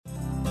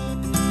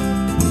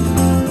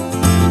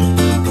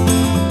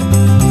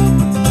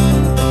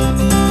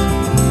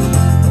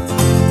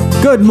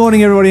Good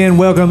morning, everybody, and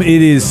welcome.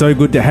 It is so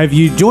good to have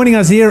you joining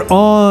us here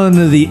on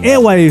the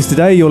airwaves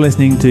today. You're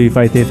listening to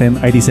Faith FM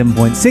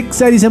 87.6,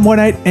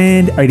 87.8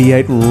 and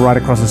 88 right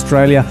across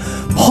Australia.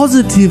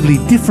 Positively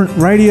different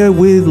radio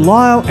with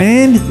Lyle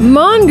and...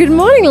 Mon, good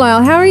morning,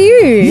 Lyle. How are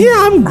you? Yeah,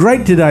 I'm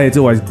great today. It's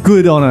always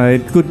good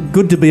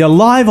to be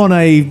alive on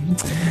a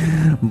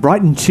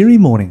bright and cheery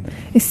morning.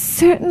 It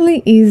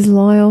certainly is,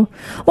 Lyle.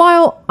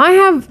 Lyle, I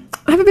have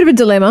a bit of a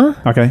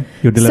dilemma. Okay,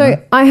 your dilemma.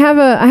 So I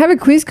have a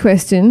quiz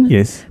question.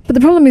 Yes. But the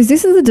problem is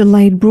this is a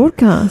delayed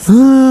broadcast.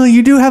 Oh,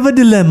 you do have a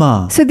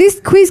dilemma. So this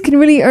quiz can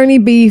really only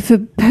be for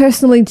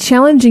personally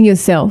challenging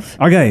yourself.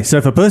 Okay, so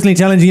for personally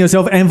challenging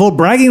yourself and for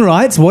bragging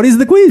rights, what is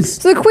the quiz?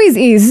 So the quiz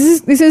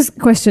is, this is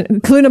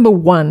clue number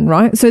 1,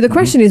 right? So the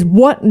question is,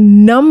 what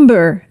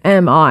number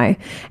am I?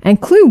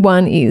 And clue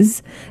 1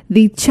 is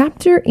the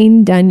chapter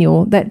in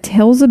Daniel that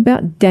tells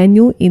about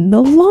Daniel in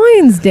the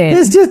lion's den.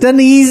 It's just an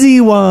easy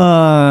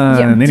one.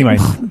 Yeah. Anyway.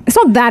 It's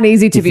not that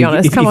easy, to be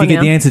honest. If you get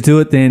the answer to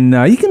it, then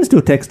you can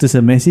still text us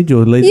a message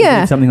or leave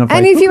something on Facebook.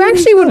 And if you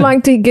actually would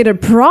like to get a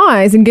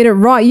prize and get it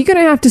right, you're going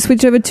to have to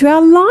switch over to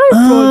our live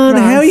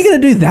broadcast. How are you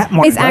going to do that,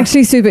 Monica? It's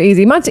actually super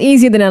easy. Much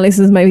easier than our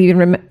listeners maybe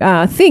even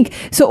think.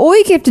 So all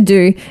you have to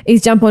do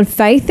is jump on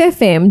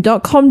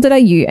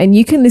faithfm.com.au and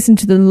you can listen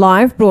to the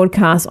live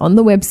broadcast on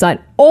the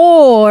website,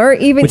 or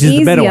even which is easier,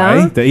 the better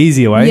way, the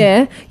easier way.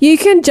 Yeah, you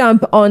can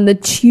jump on the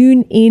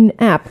TuneIn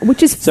app,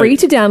 which is free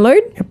to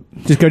download.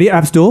 Just go to your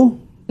app store,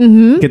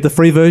 get the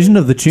free version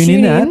of the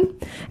TuneIn app,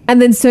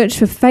 and then search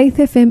for Faith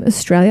FM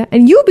Australia,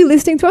 and you'll be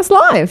listening to us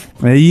live.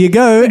 There you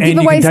go.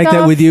 And you can take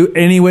that with you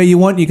anywhere you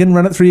want. You can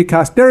run it through your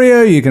car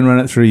stereo. You can run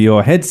it through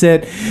your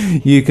headset.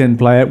 You can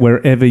play it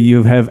wherever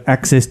you have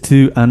access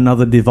to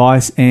another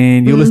device,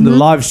 and you'll listen to the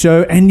live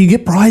show, and you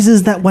get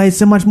prizes that way. It's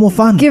so much more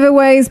fun.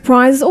 Giveaways,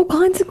 prizes, all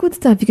kinds of good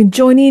stuff. You can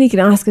join in. You can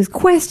ask us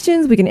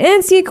questions. We can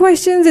answer your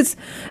questions. It's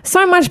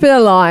so much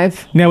better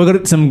live. Now, we've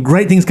got some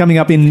great things coming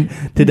up in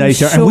today's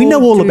show, and we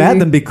know all about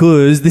them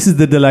because this is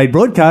the delayed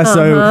broadcast.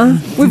 So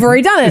we've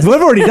already done it.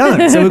 We've already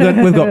done it. So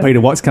we've got Peter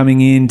Watts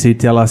coming in to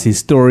tell us his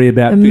story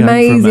about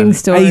becoming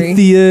from an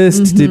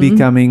atheist to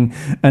becoming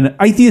an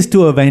atheist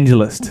to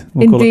evangelist.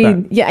 We'll call it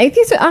that. Yeah,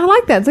 atheist. I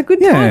like that. It's a good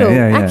title.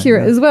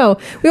 Accurate as well.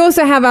 We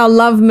also have our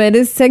Love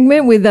Matters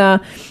segment with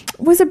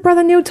was it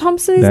Brother Neil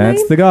Thompson?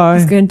 That's the guy.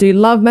 He's going to do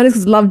Love Matters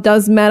because love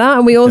does matter.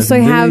 And we also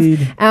have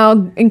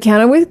our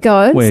Encounter with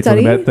God We're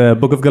study. talking about the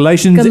Book of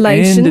Galatians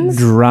and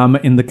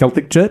drama in the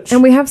Celtic Church.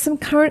 And we have some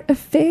current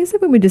affairs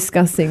that we'll be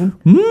discussing.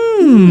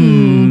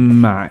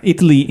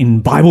 Italy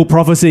in Bible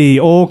prophecy,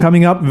 all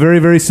coming up very,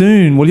 very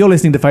soon. Well, you're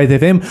listening to Faith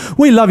FM.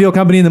 We love your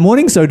company in the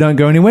morning, so don't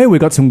go anywhere.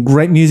 We've got some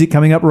great music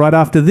coming up right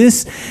after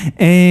this.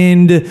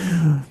 And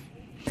a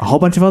whole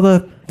bunch of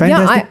other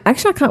fantastic... Yeah, I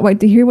can't wait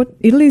to hear what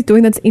Italy's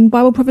doing that's in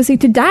Bible prophecy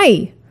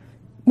today.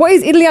 What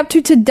is Italy up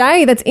to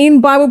today that's in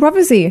Bible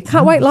prophecy?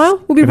 Can't wait,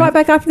 Lyle. We'll be right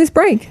back after this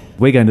break.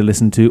 We're going to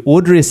listen to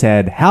Audrey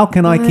Assad, How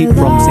Can I Keep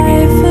From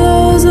Singing? Life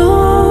flows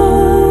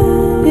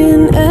on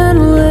in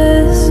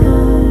endless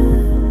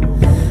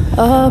song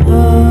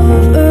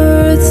above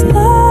earth's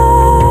lamentation.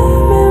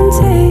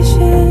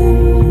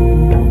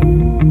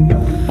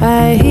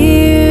 I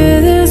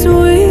hear this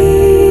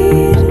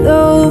sweet,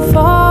 though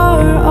far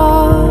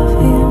off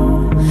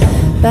hymn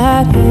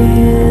that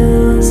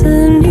hails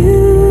a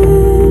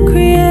new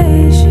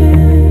creation.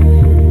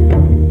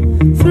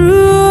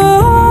 Through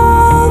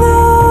all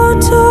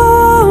the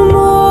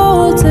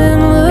tumult,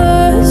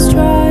 endless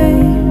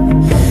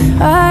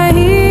strife, I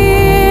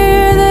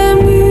hear the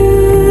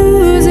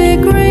music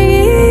ringing.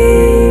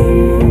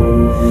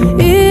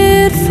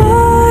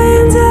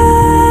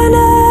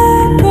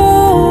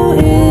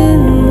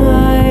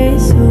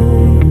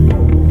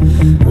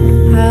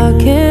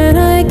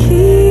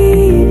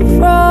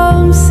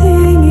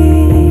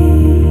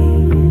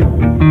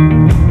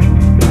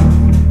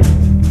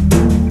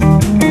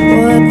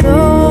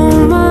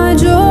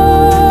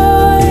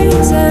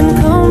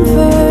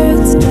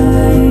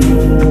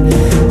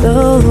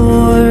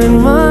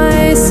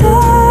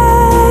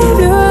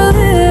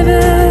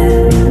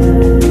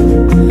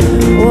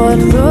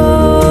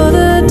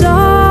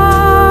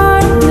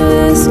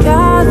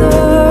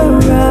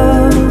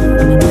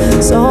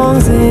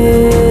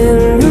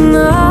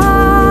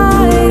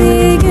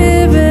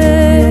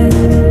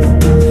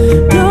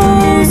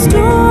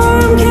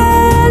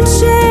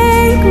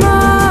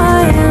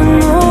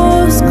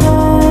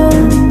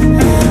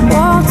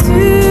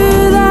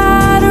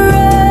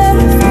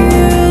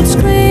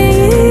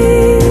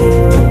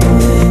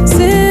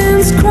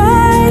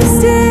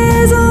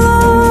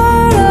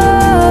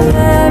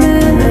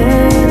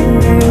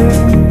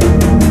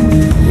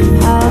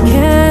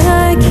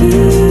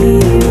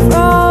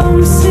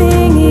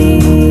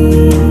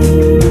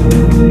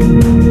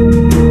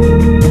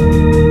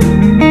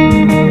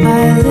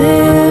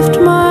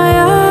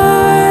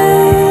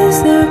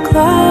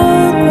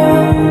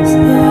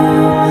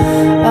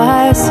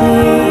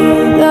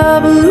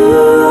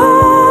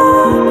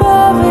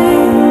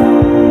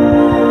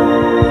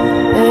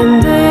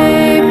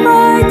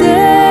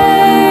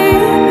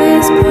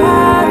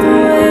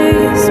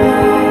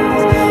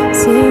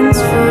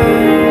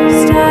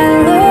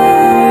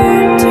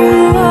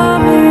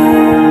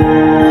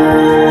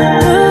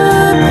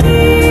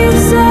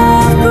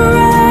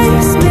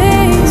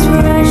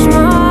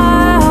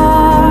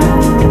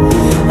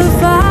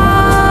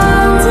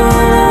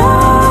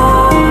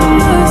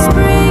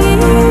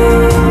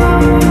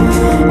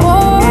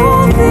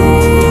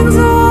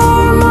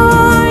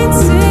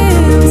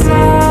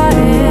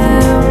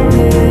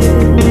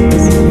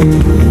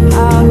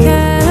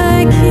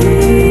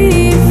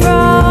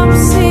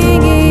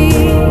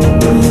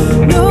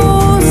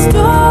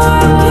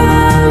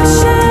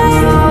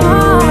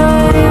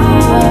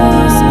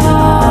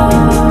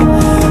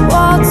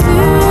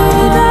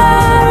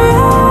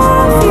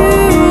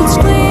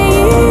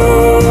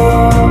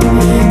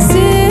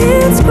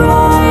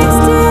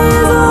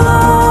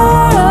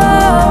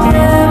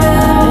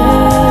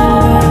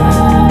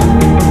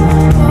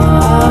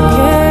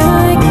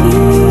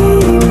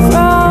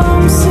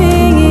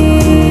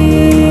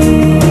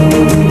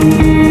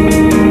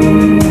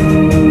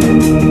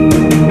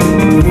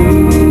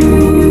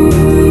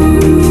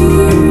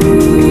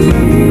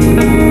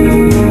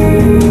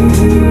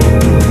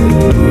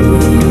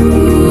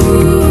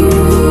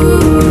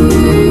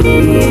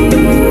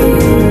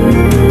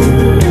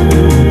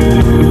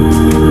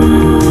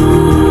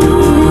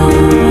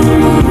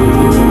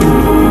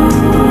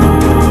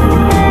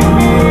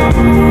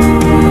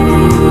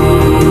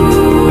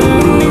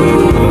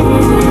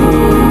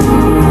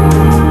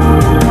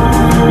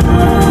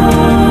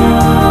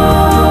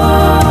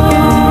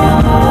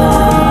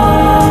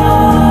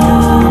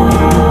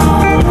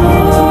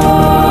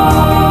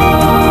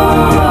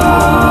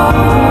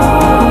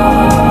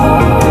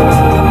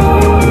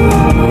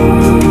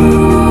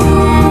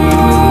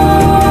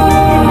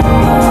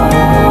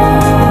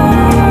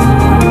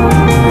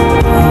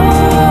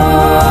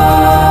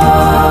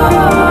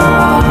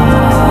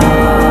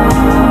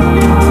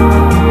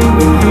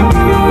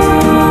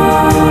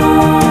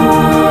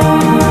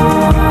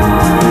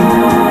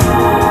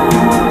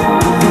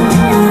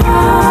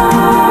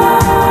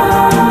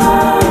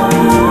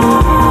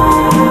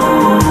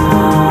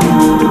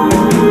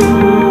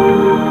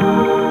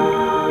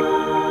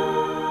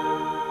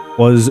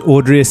 was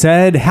Audrey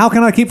Assad. How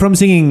can I keep from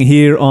singing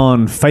here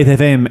on Faith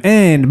FM?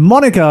 And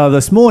Monica,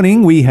 this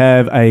morning we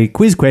have a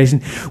quiz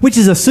question, which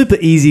is a super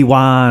easy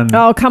one.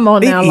 Oh, come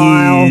on now,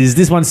 Lyle. It is.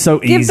 This one's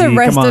so easy. Give the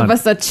rest Come on. of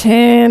us a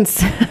chance.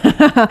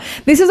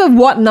 This is a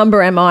what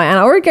number am I? And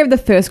I already gave the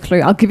first clue.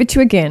 I'll give it to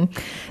you again.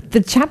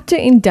 The chapter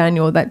in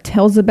Daniel that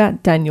tells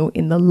about Daniel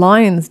in the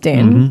lion's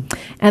den.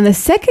 And the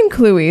second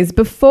clue is,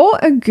 before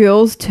a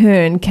girl's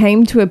turn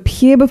came to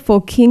appear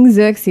before King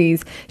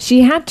Xerxes,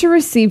 she had to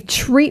receive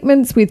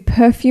treatments with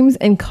perfumes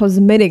and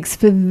cosmetics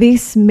for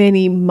this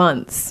many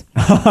months.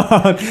 Now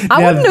wouldn't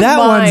have that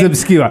one's mind.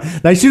 obscure.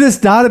 They should have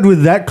started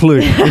with that clue.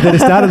 If they'd have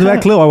started with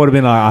that clue, I would have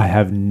been like, I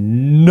have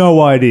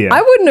no idea.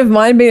 I wouldn't have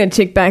minded being a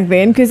chick back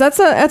then, because that's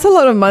a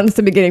lot of months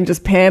to be getting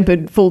just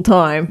pampered full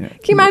time. Can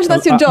you imagine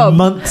that's your job?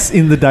 Months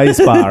in the day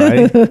spa,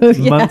 right?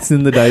 Months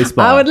in the day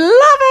spa. I would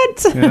love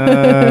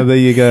it. There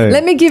you go.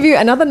 Let me give you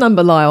another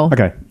number, Lyle.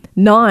 Okay.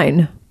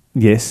 9.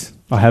 Yes,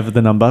 I have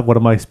the number. What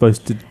am I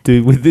supposed to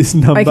do with this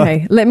number?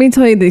 Okay, let me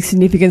tell you the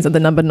significance of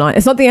the number 9.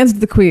 It's not the answer to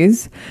the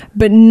quiz,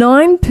 but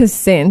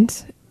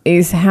 9%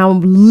 is how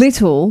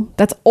little,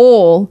 that's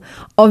all,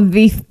 of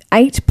the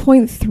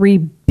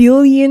 8.3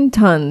 billion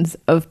tons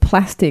of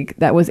plastic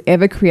that was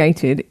ever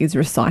created is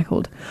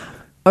recycled.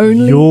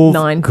 Only You're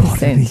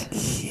 9%.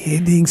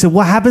 Kidding. So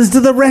what happens to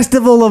the rest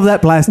of all of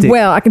that plastic?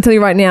 Well, I can tell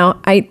you right now,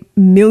 8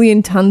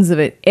 million tons of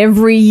it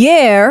every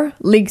year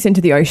leaks into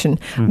the ocean,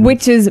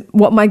 which is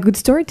what my good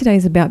story today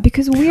is about,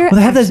 because we're Well,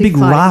 they have those actually big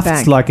fighting rafts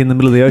back. like in the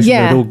middle of the ocean.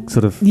 Yeah. That all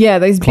sort of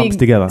those clumps big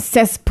together.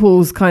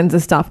 cesspools kinds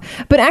of stuff.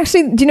 But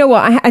actually, do you know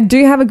what? I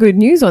do have a good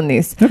news on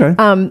this.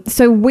 Okay.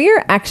 So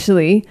we're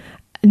actually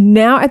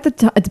now at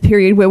the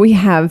period where we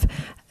have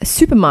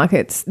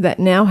supermarkets that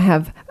now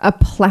have a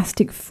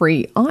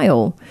plastic-free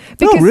aisle.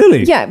 Oh,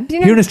 really? Yeah. You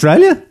know, Here in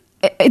Australia?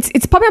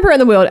 it's popping up around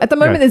the world. At the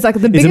moment, Okay. there's like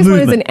the It's a biggest one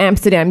is in movement.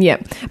 Amsterdam, yeah.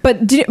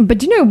 But do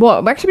you know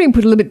what? We're actually being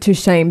put a little bit to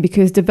shame,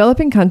 because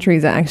developing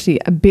countries are actually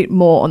a bit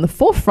more on the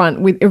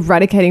forefront with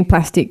eradicating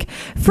plastic.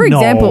 For No.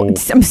 example,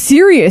 I'm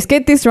serious.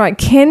 Get this right.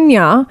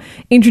 Kenya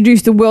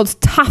introduced the world's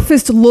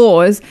toughest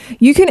laws.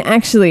 You can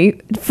actually,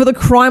 for the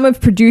crime of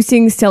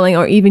producing, selling,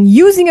 or even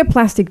using a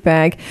plastic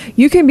bag,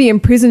 you can be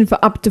imprisoned for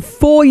up to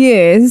 4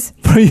 years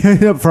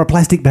For a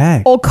plastic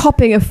bag. or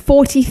copping a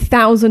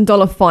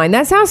 $40,000 fine.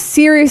 That's how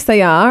serious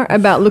they are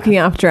about looking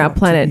after our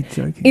planet.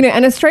 joking. You know,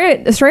 and Australia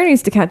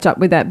needs to catch up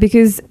with that,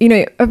 because, you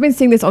know, I've been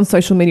seeing this on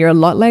social media a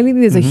lot lately.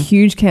 There's a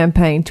huge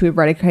campaign to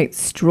eradicate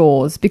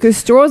straws, because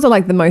straws are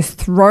like the most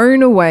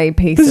thrown away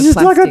piece This of is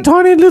plastic. like a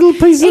tiny little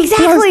piece of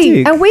Exactly.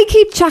 plastic. And we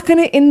keep chucking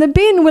it in the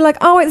bin. We're like,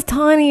 oh, it's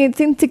tiny,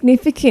 it's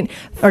insignificant.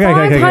 Okay,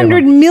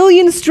 500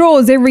 million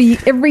straws every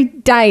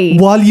day.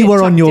 While you get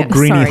are on chucked your down.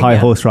 greeny Sorry, high yeah.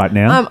 horse right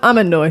now. I'm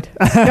annoyed.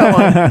 Go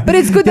on. But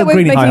it's good that Your we're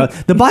greeny high making...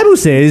 horse. The Bible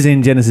says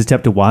in Genesis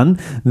chapter 1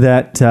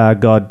 that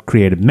God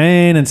created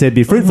man and said,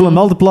 be fruitful and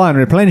multiply and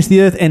replenish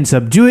the earth and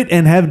subdue it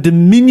and have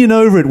dominion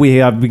over it. We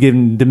have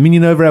given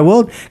dominion over our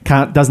world.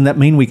 Doesn't that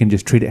mean we can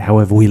just treat it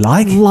however we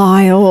like?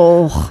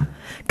 Lyle.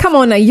 Come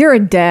on now, you're a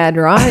dad,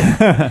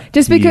 right?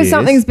 Just because Yes.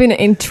 something's been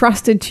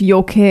entrusted to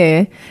your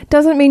care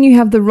doesn't mean you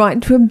have the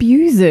right to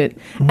abuse it.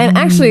 And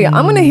actually,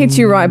 I'm going to hit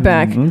you right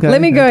back. Okay,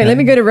 Let me go. okay. Let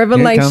me go to Here it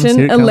comes, Revelation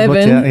here it comes. Watch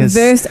 11, out. Yes.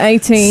 verse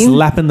 18.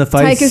 Slap in the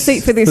face. Take a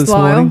seat for this,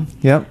 Lyle. morning.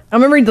 Yep. I'm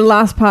going to read the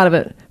last part of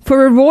it. For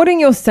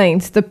rewarding your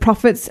saints,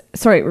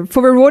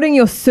 for rewarding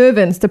your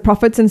servants, the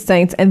prophets and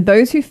saints, and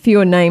those who fear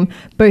your name,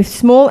 both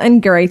small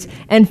and great,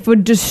 and for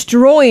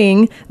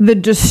destroying the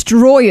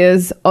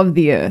destroyers of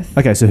the earth.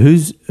 Okay, so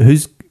who's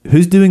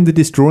doing the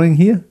destroying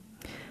here?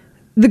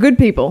 The good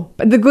people.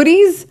 But the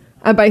goodies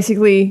are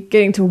basically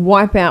getting to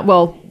wipe out,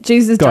 well,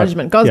 Jesus' God.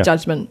 judgment. God's Yeah.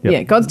 judgment. Yep.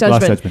 Yeah, God's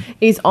Last judgment, judgment.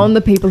 is on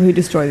the people who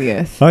destroy the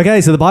earth.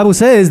 Okay, so the Bible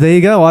says, there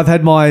you go. I've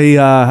had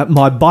my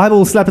my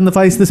Bible slap in the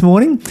face this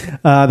morning.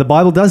 The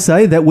Bible does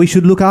say that we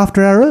should look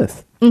after our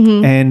earth.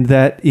 And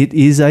that it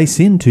is a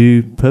sin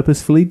to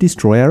purposefully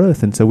destroy our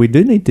earth. And so we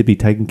do need to be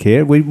taken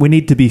care of. We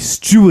need to be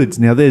stewards.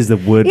 Now, there's the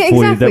word Yeah,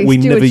 for exactly. you that we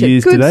never Stewardship.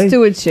 use Good today.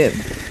 stewardship.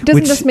 Doesn't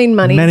which just mean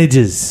money.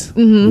 Managers.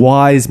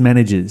 Wise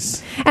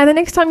managers. And the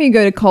next time you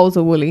go to Coles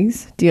or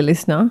Woolies, dear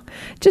listener,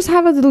 just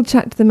have a little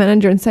chat to the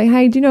manager and say,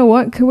 hey, do you know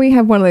what? Can we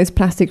have one of those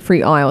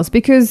plastic-free aisles?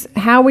 Because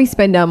how we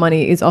spend our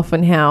money is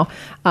often how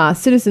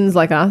citizens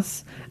like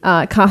us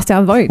cast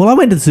our vote. Well, I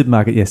went to the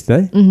supermarket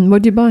yesterday.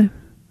 What did you buy?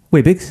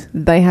 Weet-Bix.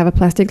 They have a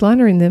plastic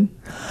liner in them.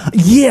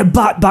 Yeah,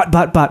 but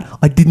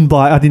I didn't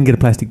get a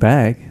plastic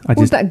bag. I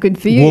Was just that good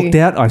for you? walked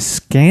out, I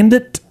scanned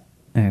it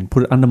and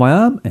put it under my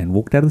arm and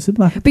walked out of the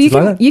supermarket. But you Just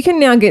like can that. you can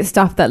now get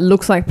stuff that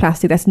looks like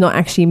plastic that's not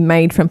actually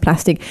made from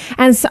plastic.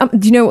 And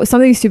do you know what? Some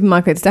of these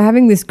supermarkets, they're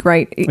having this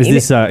great...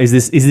 Is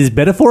this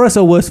better for us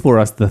or worse for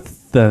us? The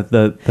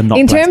not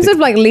in terms plastic? of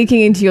like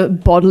leaking into your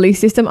bodily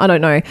system, I don't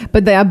know,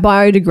 but they are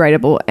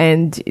biodegradable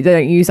and they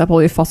don't use up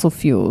all your fossil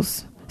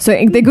fuels. So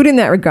they're good in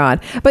that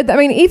regard. But I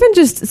mean, even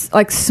just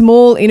like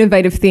small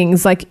innovative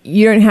things, like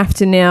you don't have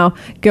to now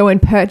go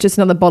and purchase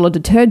another bottle of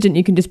detergent.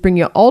 You can just bring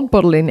your old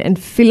bottle in and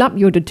fill up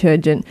your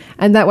detergent,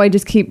 and that way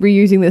just keep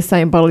reusing the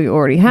same bottle you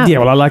already have. Yeah,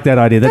 well, I like that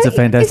idea. That's a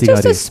fantastic idea.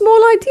 It's just a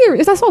small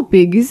idea. That's not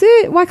big, is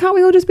it? Why can't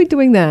we all just be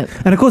doing that?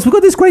 And of course, we've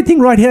got this great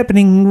thing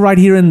happening right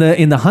here in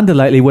the Hunter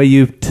lately, where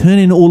you turn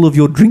in all of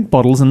your drink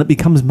bottles and it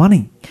becomes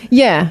money.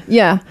 Yeah.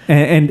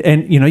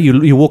 And you know,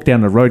 you walk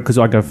down the road, because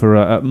I go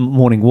for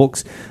morning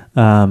walks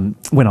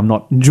when I'm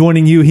not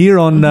joining you here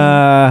on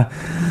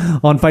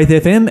Faith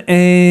FM,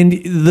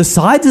 and the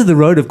sides of the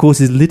road, of course,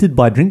 is littered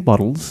by drink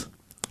bottles.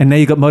 And now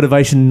you've got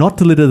motivation not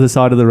to litter the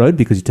side of the road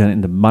because you turn it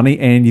into money,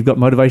 and you've got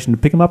motivation to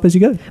pick them up as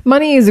you go.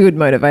 Money is a good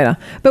motivator.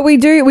 But we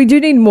do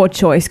need more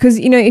choice, because,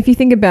 you know, if you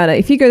think about it,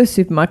 if you go to the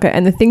supermarket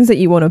and the things that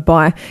you want to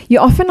buy, you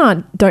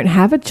often don't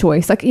have a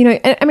choice. Like, you know,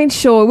 I mean,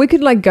 sure, we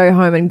could like go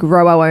home and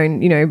grow our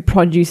own, you know,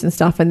 produce and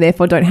stuff, and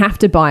therefore don't have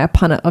to buy a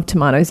punnet of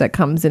tomatoes that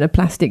comes in a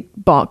plastic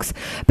box.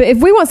 But if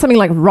we want something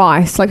like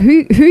rice, like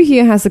who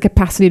here has the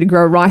capacity to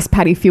grow a rice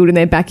paddy field in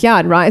their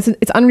backyard, right?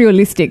 It's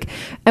unrealistic.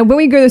 And when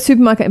we go to the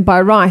supermarket and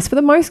buy rice, for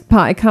the most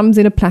part, it comes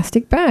in a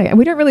plastic bag, and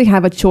we don't really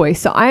have a choice.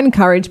 So I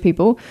encourage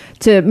people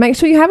to make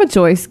sure you have a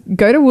choice.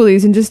 Go to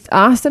Woolies and just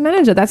ask the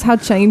manager. That's how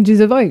change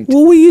is evoked.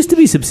 Well, we used to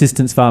be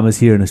subsistence farmers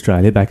here in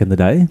Australia back in the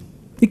day.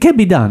 It can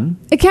be done.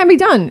 It can be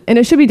done, and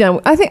it should be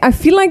done. I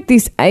feel like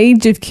this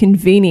age of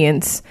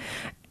convenience,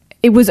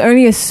 it was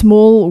only a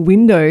small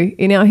window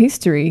in our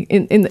history,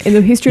 in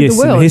the history of the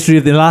world. In the history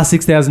of the last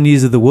 6,000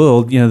 years of the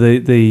world, you know,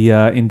 the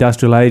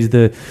industrial age,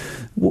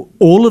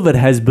 all of it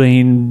has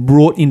been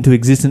brought into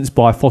existence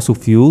by fossil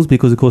fuels,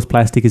 because, of course,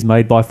 plastic is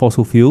made by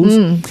fossil fuels.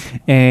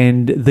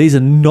 And these are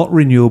not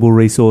renewable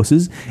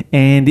resources,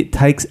 and it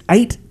takes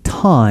 8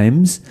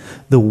 times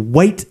the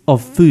weight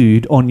of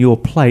food on your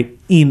plate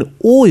in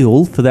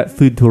oil for that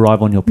food to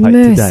arrive on your plate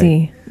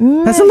today.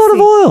 That's a lot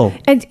of oil.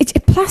 And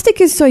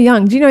plastic is so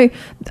young. Do you know,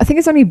 I think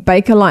it's only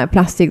Bakelite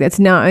plastic that's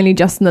now only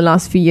just in the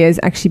last few years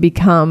actually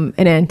become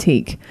an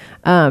antique.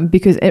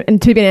 Because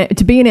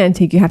to be an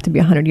antique, you have to be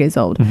 100 years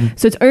old.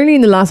 So it's only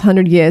in the last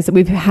 100 years that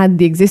we've had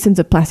the existence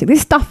of plastic.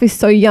 This stuff is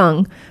so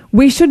young.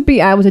 We should be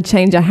able to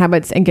change our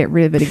habits and get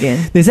rid of it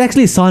again. There's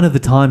actually a sign of the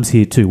times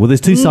here too. Well,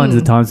 there's 2 signs of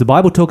the times. The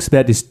Bible talks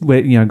about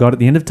God at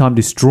the end of time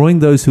destroying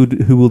those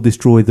who will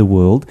destroy the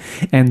world,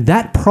 and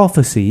that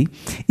prophecy,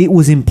 it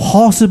was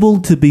impossible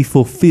to be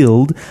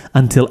fulfilled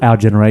until our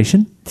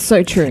generation.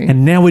 So true.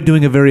 And now we're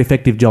doing a very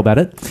effective job at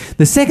it.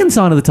 The second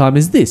sign of the time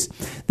is this,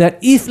 that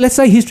if, let's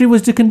say, history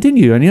was to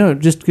continue, and, you know,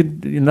 just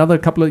another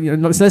couple of,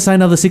 let's say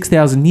another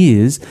 6,000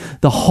 years,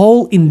 the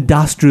whole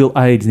industrial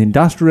age, the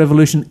Industrial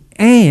Revolution,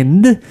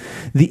 and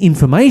the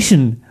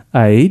information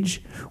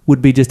age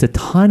would be just a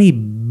tiny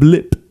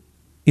blip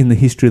in the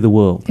history of the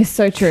world. It's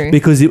so true.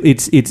 Because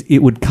it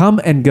would come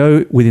and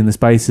go within the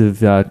space of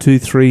 2,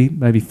 3,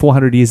 maybe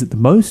 400 years at the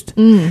most.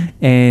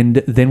 And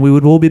then we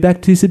would all be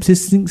back to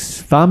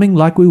subsistence farming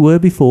like we were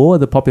before.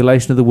 The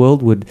population of the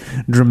world would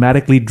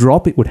dramatically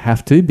drop. It would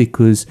have to,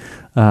 because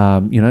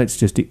it's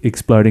just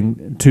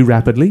exploding too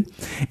rapidly.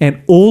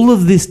 And all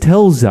of this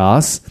tells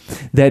us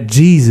that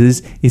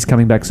Jesus is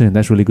coming back soon.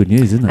 That's really good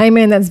news, isn't it?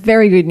 Amen. That's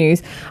very good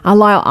news.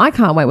 Lyle, I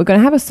can't wait. We're going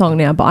to have a song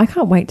now, but I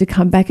can't wait to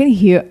come back and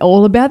hear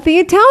all about the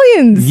Italians.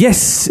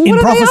 Yes, what in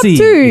are prophecy.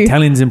 They up to?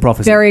 Italians in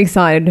prophecy. Very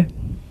excited.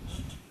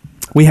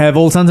 We have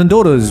All Sons and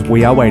Daughters.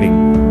 We are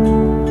waiting.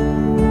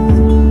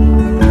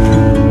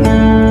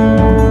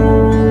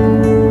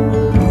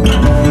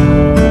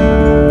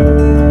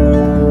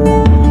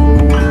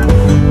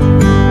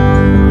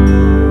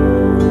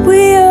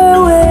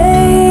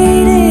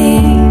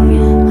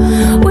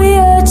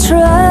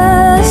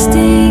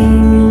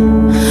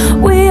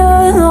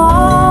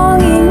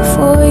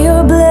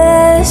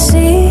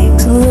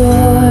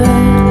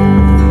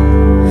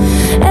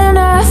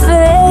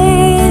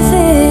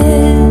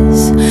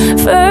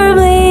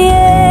 Firmly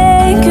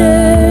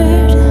anchored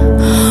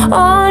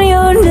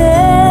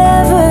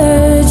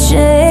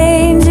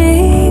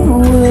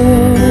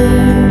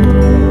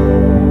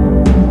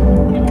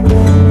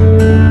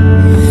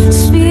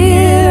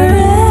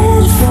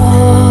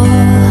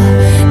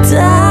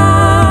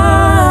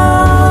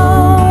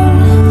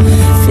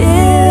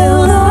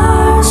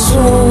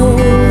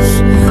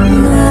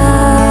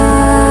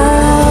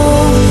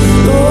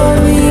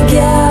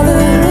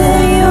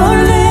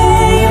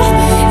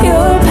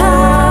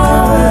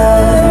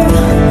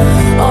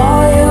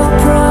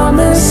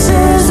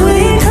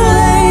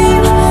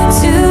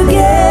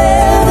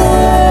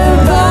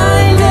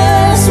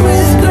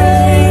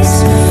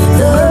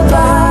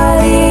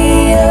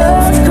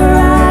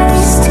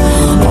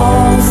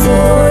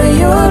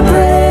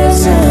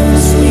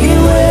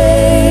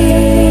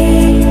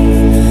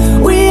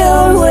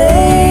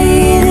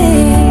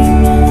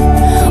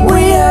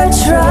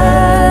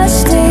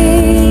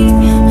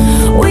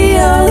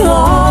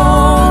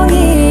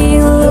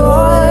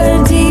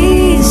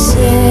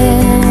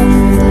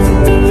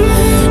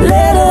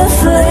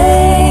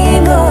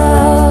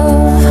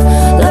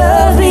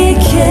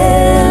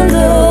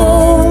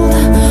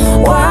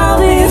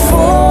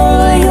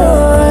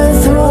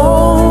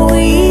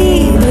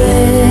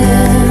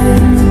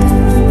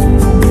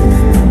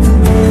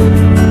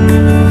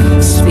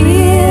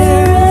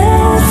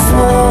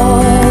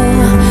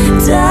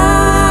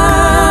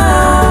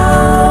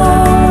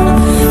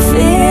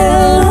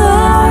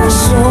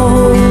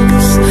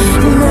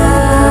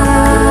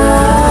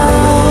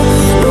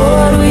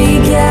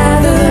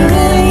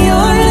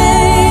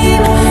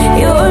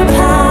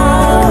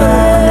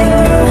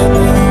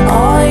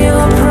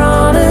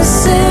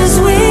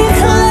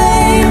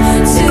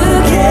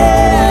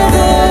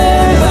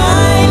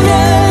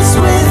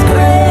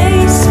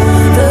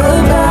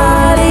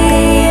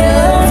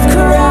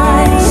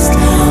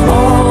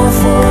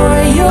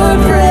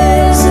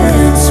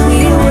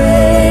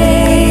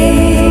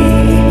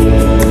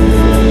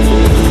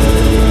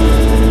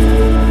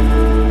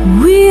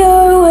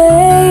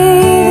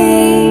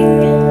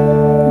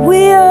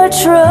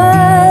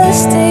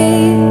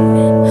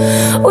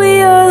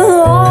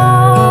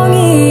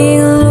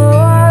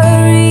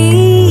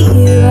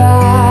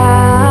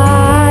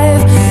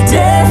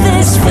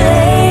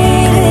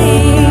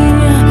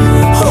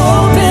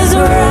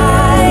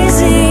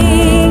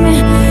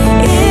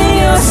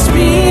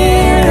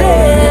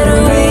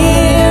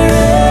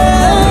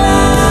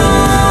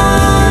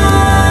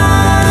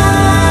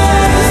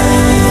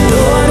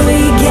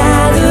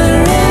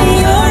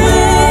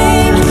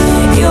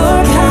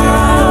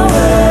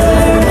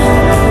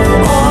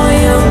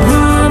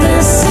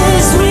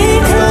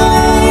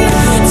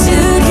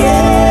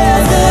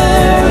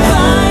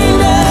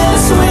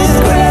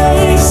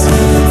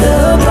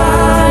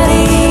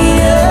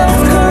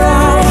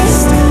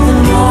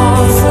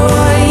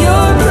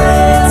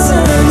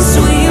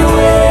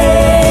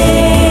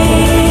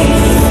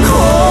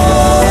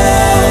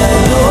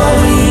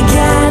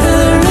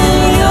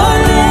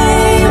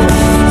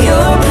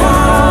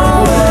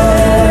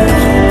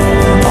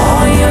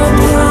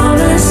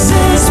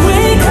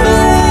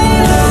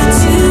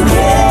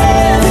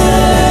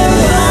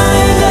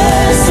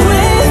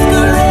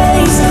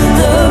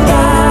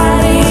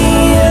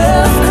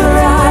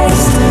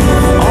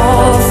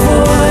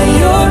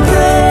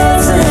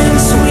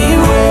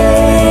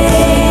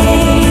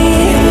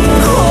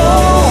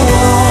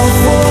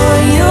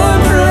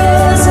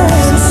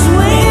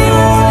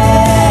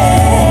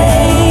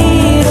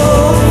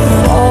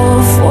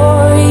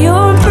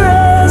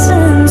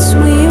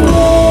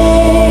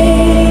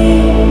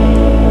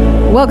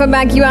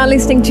Welcome back. You are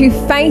listening to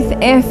Faith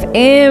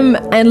FM.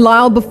 And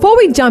Lyle, before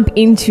we jump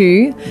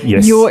into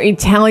Yes. your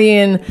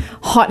Italian,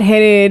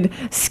 hot-headed,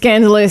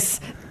 scandalous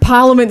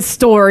Parliament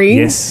story,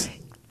 Yes.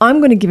 I'm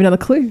going to give another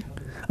clue.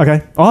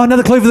 Okay. Oh,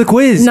 another clue for the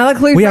quiz. Another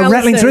clue We for are our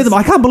rattling listeners. through them.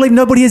 I can't believe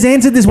nobody has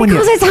answered this one yet.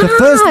 Because it's The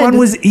first hard. one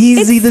was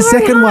easy. It's The so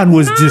second hard. one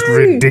was just No.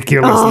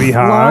 ridiculously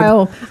hard.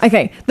 Lyle.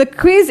 Okay, the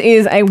quiz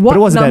is a what But it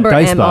wasn't number about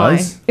day am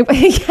spas.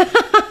 I?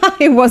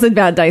 It was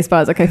about day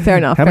spas. Okay, fair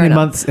enough. How fair many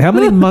enough. months? How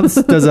many months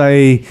does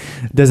a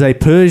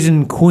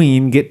Persian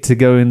queen get to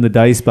go in the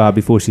day spa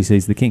before she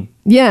sees the king?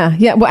 Yeah.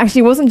 Well,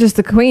 actually, it wasn't just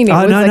the queen. It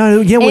Oh, was no, like no,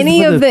 yeah, it was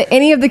any for of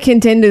any of the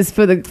contenders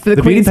for the beauty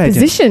queen's pageant.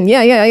 position.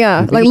 Yeah. The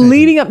Like beauty pageant.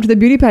 leading up to the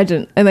beauty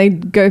pageant, and they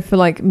go for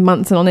like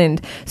months and on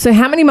end. So,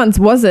 how many months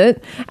was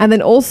it? And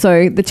then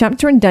also the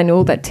chapter in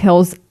Daniel that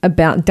tells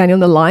about Daniel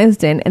in the lion's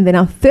den. And then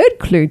our third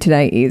clue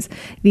today is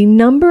the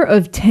number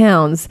of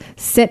towns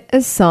set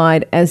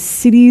aside as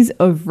cities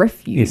of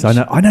refuge. Yes, I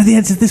know. I know the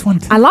answer to this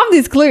one. I love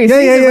this clue. Yeah,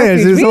 Cities yeah, of yeah, refuge.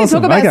 it's We need to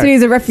awesome. talk about Okay.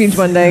 cities of refuge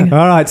one day. All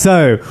right,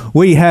 so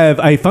we have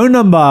a phone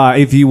number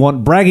if you want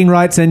bragging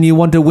rights and you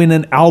want to win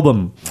an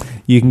album.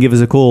 You can give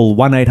us a call,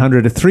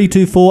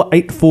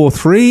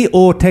 1-800-324-843,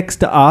 or text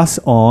to us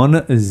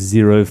on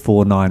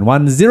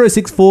 0491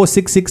 064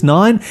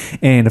 669.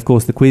 And, of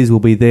course, the quiz will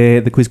be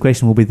there. The quiz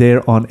question will be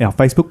there on our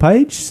Facebook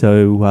page.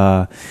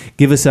 So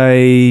give us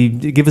a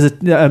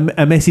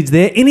message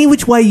there. Any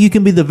which way you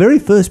can be the very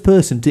first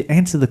person to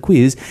answer the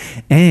quiz,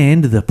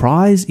 and the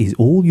prize is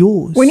all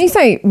yours. When you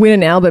say win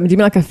an album, do you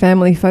mean like a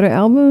family photo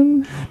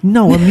album?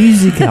 No, a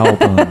music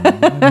album.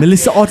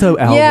 Melissa Otto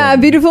album. Yeah, a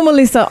beautiful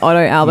Melissa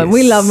Otto album. Yes.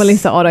 We love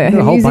Melissa Otto. We've got Her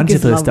a whole music bunch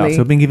is of her stuff. lovely. So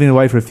we've been giving it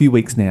away for a few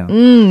weeks now.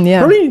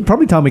 Yeah.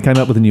 Probably time we came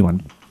up with a new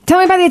one. Tell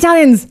me about the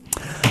Italians.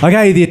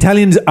 Okay, the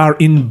Italians are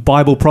in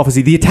Bible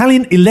prophecy. The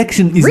Italian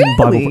election is in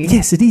Bible Really? prophecy.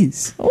 Yes, it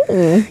is. Oh.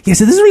 Yeah,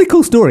 so this is a really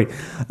cool story.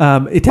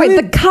 Wait,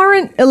 the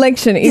current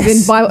election is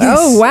Yes, in Bible. yes,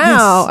 Oh,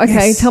 wow. yes,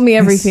 Okay, yes, tell me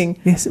yes. everything.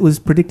 Yes, it was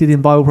predicted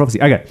in Bible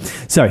prophecy. Okay,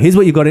 so here's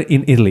what you've got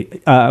in Italy.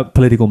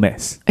 Political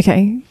mess.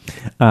 Okay.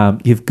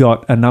 You've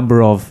got a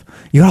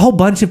whole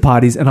bunch of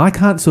parties, and I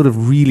can't sort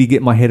of really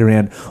get my head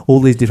around all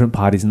these different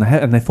parties,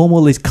 and they form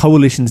all these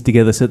coalitions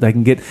together so that they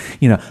can get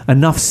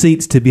enough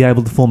seats to be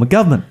able to form a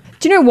government.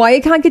 Do you know why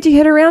you can't get your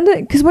head around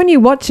it? Because when you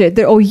watch it,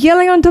 they're all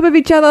yelling on top of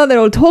each other. They're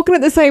all talking at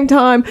the same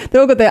time. They've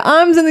all got their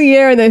arms in the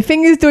air and their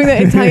fingers doing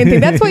that Italian thing.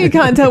 That's why you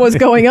can't tell what's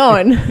going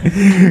on.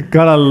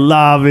 Gotta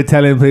love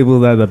Italian people;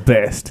 they're the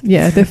best.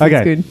 Yeah, their food's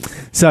Okay, good.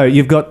 so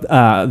you've got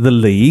the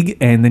League,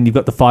 and then you've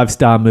got the Five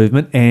Star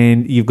Movement,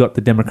 and you've got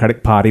the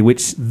Democratic Party,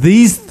 which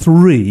these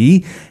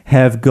three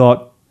have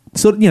got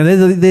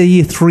they're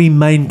your three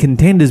main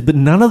contenders, but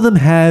none of them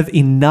have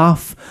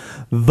enough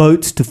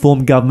votes to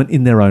form government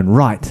in their own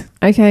right.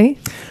 Okay.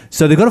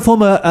 So they've got to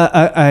form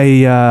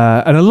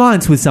an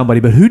alliance with somebody,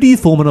 but who do you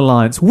form an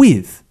alliance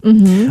with?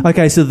 Mm-hmm.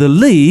 Okay, so the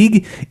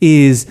League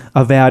is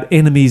avowed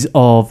enemies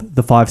of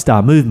the Five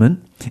Star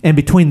Movement, and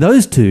between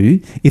those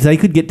two, if they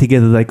could get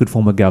together, they could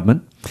form a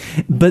government.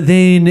 But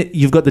then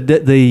you've got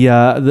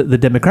the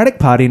Democratic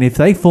Party, and if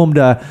they formed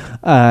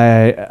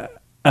a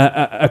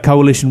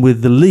coalition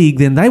with the League,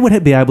 then they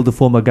would be able to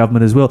form a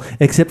government as well,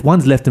 except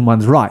one's left and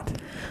one's right.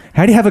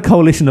 How do you have a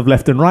coalition of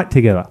left and right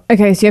together?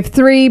 Okay, so you have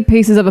three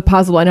pieces of a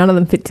puzzle and none of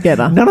them fit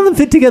together. None of them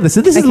fit together.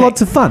 So this is Okay.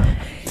 lots of fun.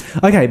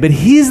 Okay, but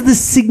here's the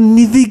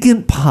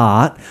significant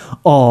part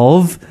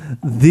of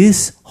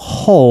this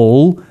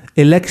whole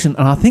election.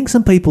 And I think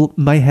some people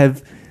may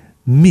have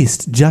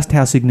missed just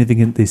how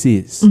significant this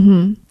is.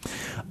 Mm-hmm.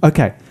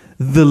 Okay,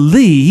 the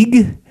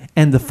League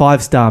and the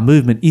Five Star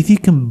Movement, if you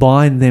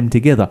combine them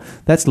together,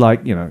 that's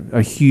like,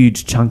 a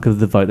huge chunk of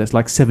the vote. That's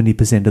like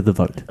 70% of the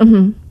vote.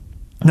 Mm-hmm.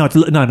 No,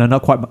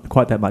 not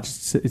quite that much.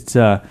 It's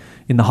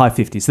in the high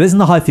 50s. So that's in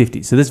the high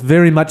 50s. So there's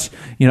very much,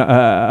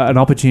 an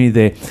opportunity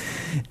there.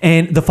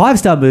 And the Five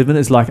Star Movement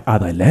is like, are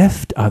they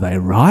left? Are they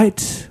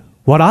right?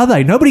 What are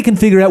they? Nobody can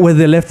figure out whether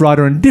they're left, right,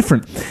 or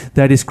indifferent.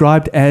 They're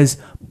described as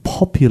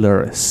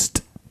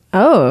popularist.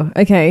 Oh,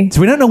 okay.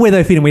 So we don't know where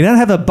they fit in. We don't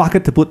have a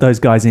bucket to put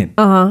those guys in.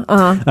 All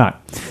right.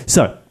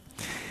 So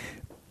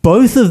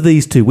both of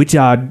these two, which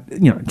are,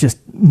 just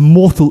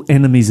mortal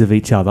enemies of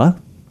each other,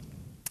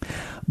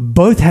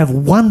 both have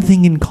one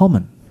thing in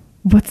common.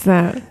 What's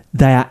that?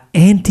 They are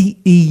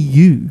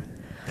anti-EU.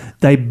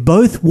 They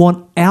both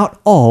want out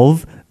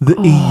of the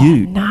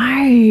EU.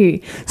 No.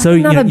 So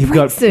Another you've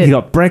Brexit.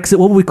 got Brexit.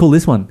 What would we call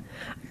this one?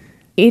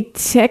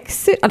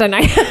 Itexit? I don't know.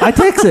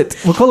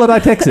 iTexit. We'll call it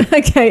iTexit.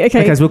 Okay.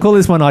 Okay, so we'll call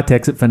this one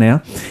iTexit for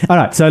now. All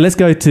right, so let's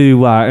go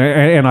to,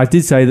 and I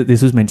did say that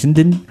this was mentioned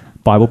in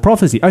Bible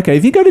prophecy. Okay,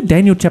 if you go to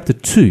Daniel chapter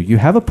 2, you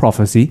have a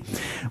prophecy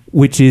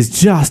which is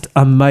just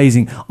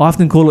amazing. I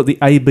often call it the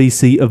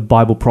ABC of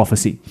Bible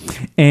prophecy.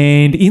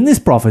 And in this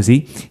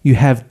prophecy, you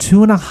have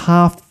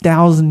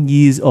 2,500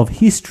 years of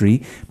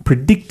history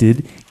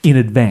predicted in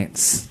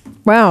advance.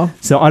 Wow.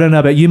 So I don't know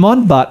about you,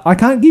 Mon, but I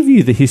can't give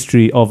you the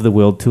history of the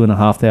world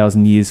 2,500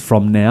 years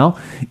from now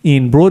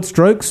in broad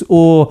strokes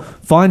or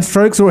fine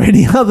strokes or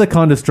any other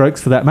kind of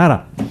strokes for that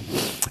matter.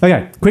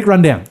 Okay, quick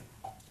rundown.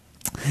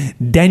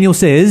 Daniel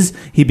says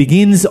he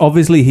begins,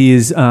 obviously he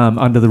is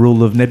under the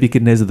rule of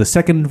Nebuchadnezzar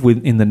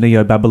II in the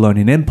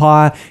Neo-Babylonian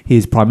Empire. He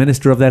is prime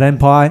minister of that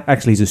empire.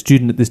 Actually, he's a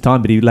student at this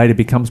time, but he later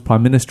becomes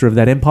prime minister of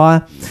that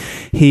empire.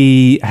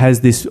 He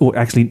has this, or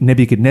actually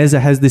Nebuchadnezzar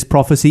has this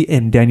prophecy,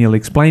 and Daniel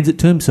explains it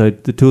to him, so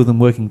the two of them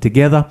working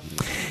together.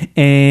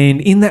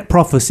 And in that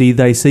prophecy,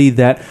 they see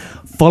that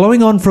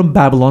following on from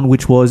Babylon,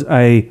 which was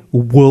a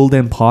world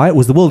empire, it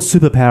was the world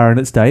superpower in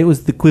its day. It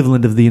was the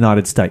equivalent of the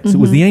United States. It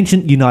was the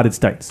ancient United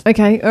States.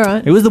 Okay, all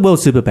right. It was the world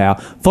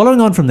superpower. Following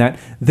on from that,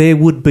 there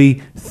would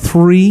be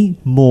 3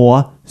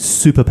 more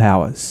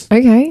superpowers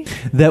Okay.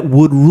 that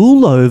would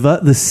rule over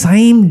the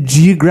same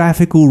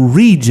geographical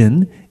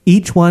region,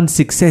 each one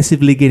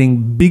successively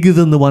getting bigger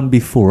than the one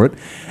before it,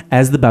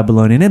 as the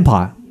Babylonian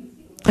Empire.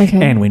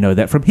 Okay. And we know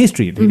that from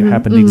history. It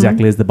happened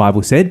exactly as the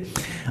Bible said.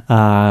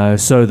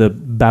 So the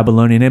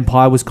Babylonian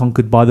Empire was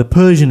conquered by the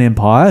Persian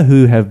Empire,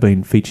 who have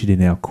been featured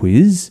in our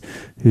quiz,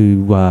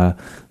 who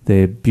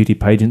their beauty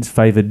pageants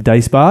favoured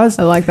day spas.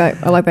 I like that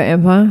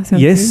empire.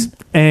 Sounds Yes. good.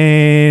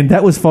 And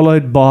that was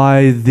followed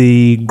by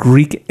the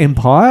Greek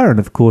Empire and,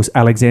 of course,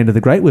 Alexander the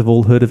Great. We've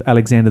all heard of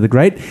Alexander the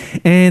Great.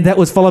 And that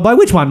was followed by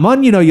which one?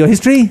 Mon, you know your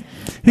history.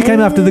 Who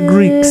came after the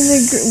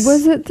Greeks?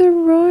 Was it the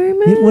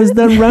Romans? It was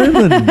the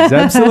Romans,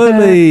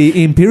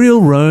 absolutely. Imperial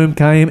Rome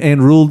came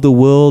and ruled the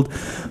world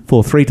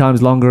for 3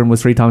 times longer and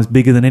was 3 times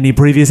bigger than any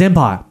previous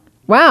empire.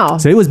 Wow.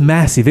 So it was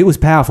massive. It was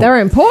powerful. They're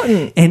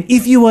important. And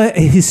if you were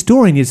a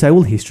historian, you'd say,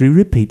 well, history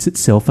repeats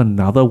itself.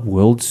 Another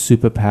world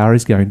superpower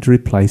is going to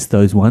replace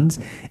those ones.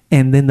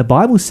 And then the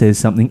Bible says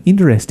something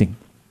interesting.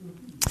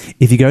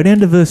 If you go down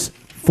to verse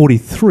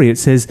 43, it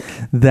says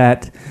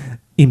that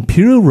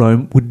Imperial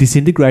Rome would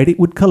disintegrate, it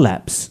would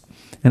collapse.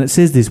 And it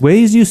says this,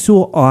 whereas you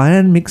saw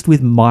iron mixed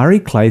with miry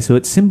clay, so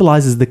it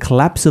symbolizes the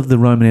collapse of the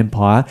Roman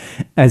Empire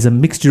as a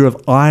mixture of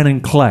iron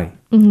and clay,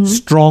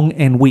 strong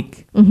and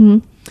weak.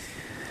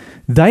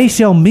 They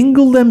shall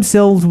mingle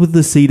themselves with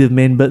the seed of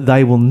men, but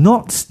they will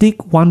not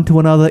stick one to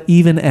another,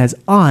 even as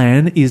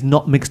iron is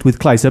not mixed with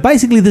clay. So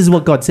basically, this is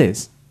what God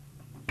says.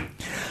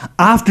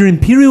 After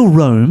Imperial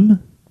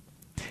Rome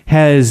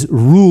has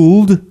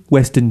ruled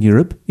Western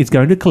Europe, it's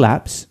going to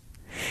collapse,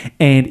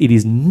 and it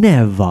is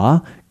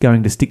never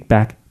going to stick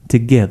back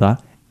together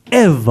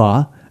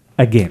ever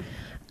again.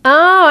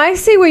 Oh, I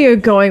see where you're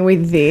going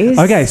with this.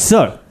 Okay,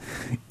 so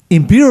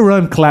Imperial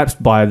Rome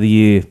collapsed by the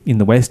year in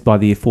the West by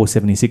the year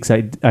 476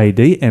 AD,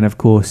 and of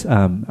course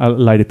a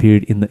later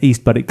period in the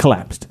East, but it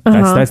collapsed.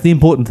 That's the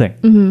important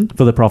thing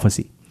for the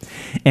prophecy.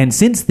 And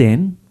since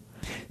then,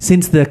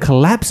 since the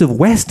collapse of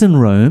Western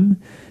Rome,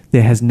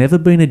 there has never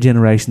been a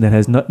generation that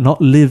has not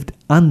lived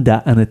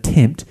under an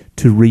attempt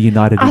to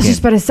reunite it I was again.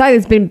 just about to say,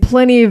 there's been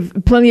plenty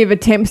of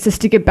attempts to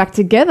stick it back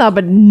together,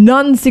 but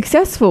none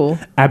successful.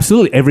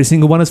 Absolutely. Every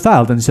single one has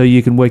failed. And so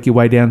you can work your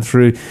way down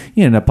through,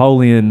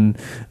 Napoleon,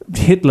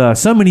 Hitler,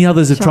 so many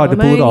others have tried to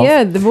pull it off.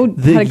 Yeah, they've all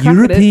The had a crack at it.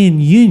 European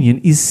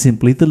Union is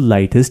simply the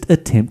latest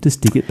attempt to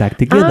stick it back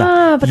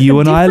together. But You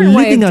it's and a I are different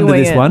way living of under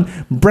doing this it. one.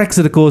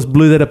 Brexit, of course,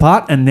 blew that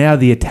apart, and now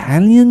the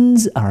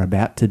Italians are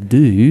about to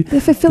do They're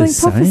fulfilling the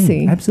same.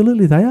 prophecy.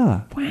 Absolutely, they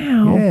are.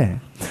 Wow. Yeah.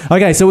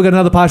 Okay, so we've got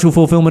another partial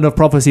fulfillment of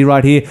prophecy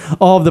right here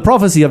of the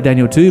prophecy of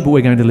Daniel 2, but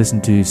we're going to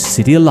listen to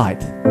City of Light.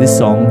 This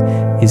song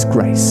is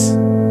Grace.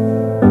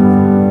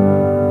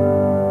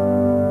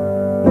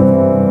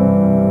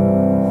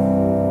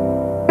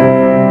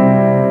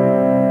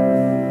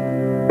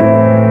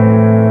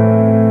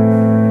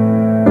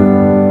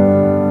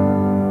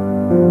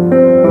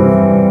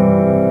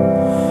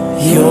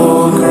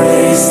 Your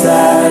grace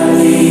that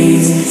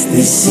leads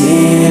the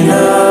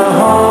sinner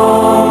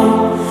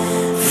home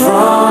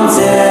from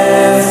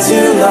death to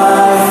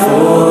life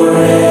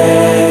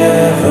forever,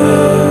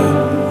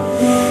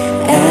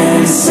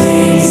 and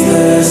sings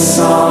the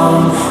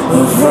song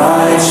of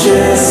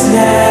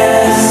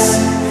righteousness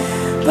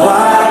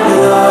by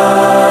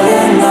blood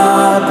and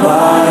not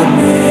by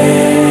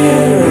merit.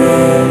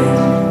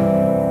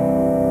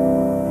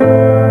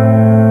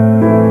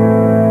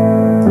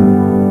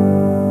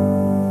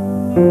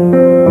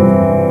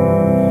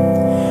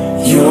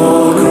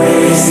 Your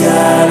grace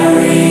that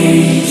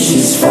reads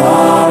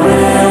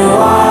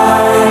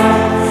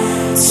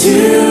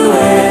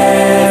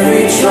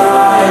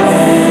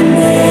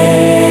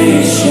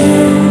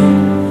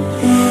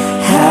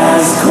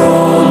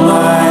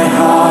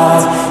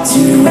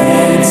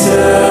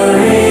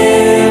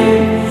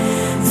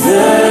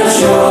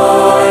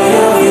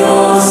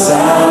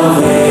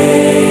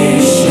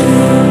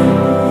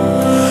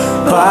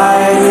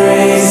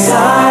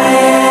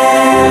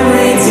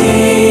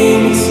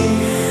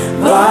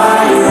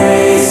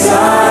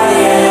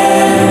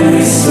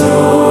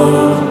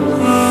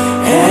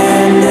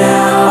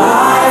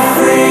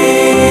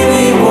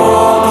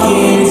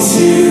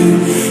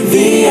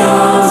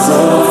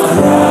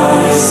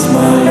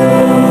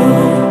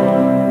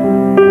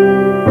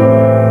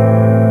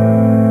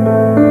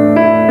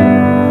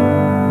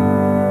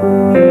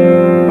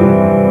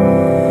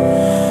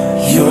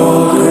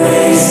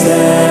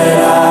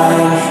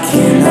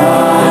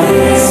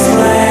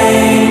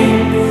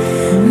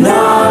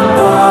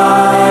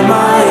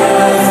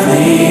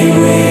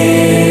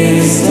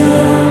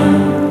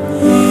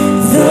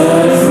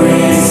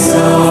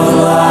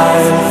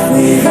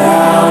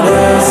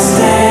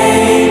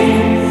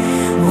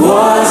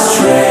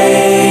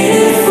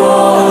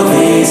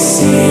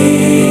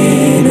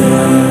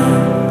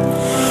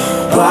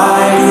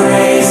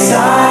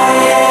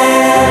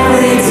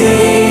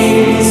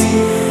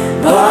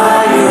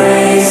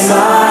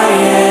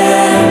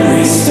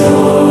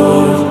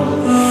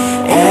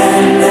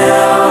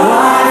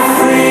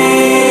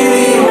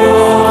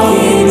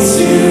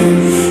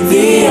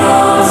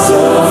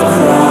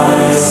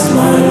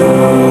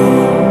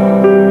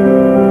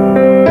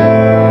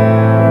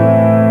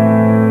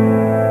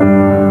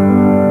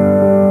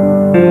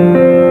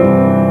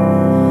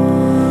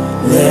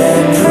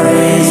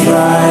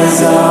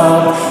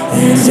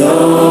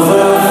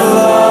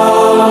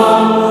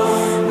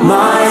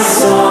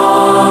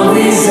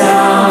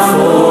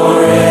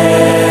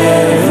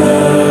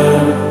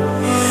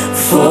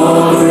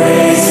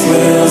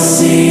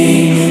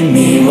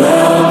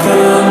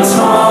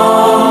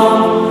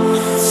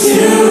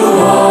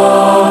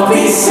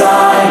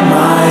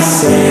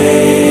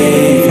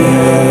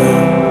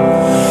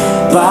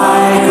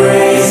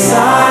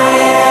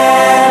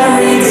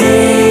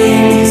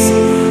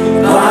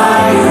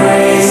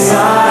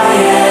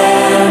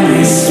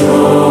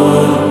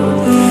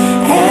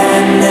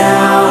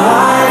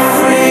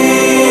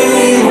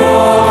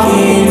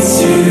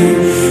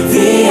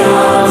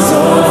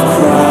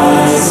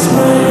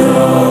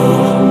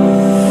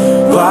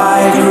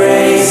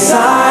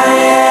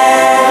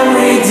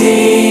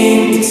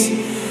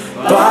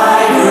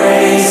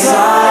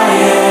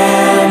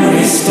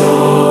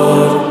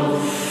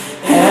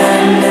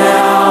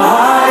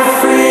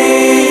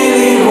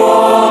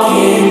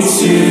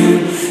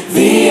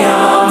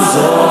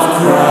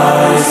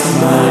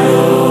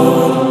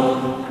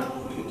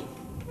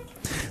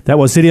That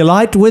was City of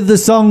Light with the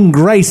song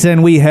Grace,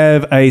 and we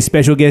have a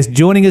special guest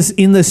joining us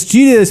in the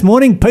studio this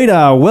morning.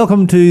 Peter,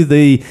 welcome to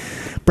the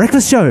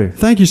breakfast show.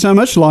 Thank you so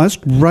much, Liz.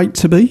 Great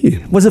to be here.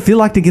 What does it feel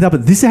like to get up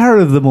at this hour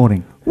of the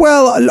morning?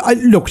 Well,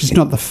 look, it's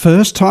not the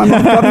first time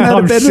I've gotten out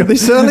I'm of bed sure-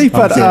 this early,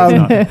 but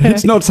I'm sure it's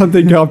it's not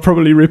something I'll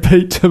probably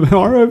repeat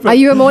tomorrow. But Are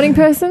you a morning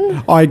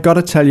person? I got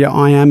to tell you,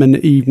 I am an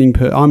evening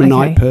person. I'm a Okay.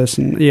 night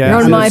person. Yeah, You're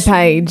on and my it's-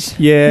 page.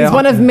 Yeah. He's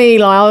one of me,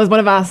 Lyle. He's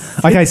one of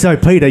us. Okay, so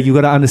Peter, you've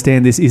got to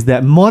understand this, is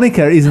that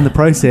Monica is in the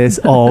process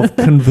of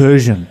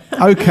conversion.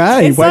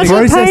 Okay, It's way to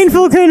such go. a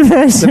painful The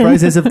conversion.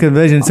 process of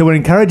conversion. So we're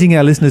encouraging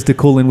our listeners to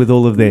call in with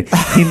all of their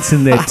hints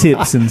and their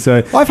tips. And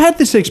so, I've had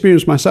this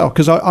experience myself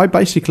because I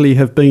basically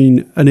have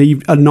been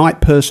a night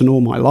person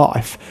all my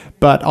life,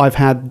 but I've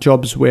had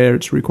jobs where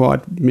it's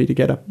required me to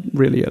get up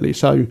really early.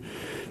 So you've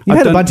I've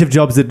had a done- bunch of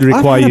jobs that I've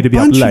require had you a to be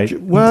up bunch of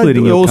late, well,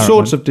 including your all current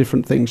sorts one. of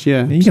different things.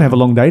 Yeah. You can have a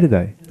long day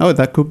today. Oh,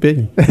 that could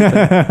be.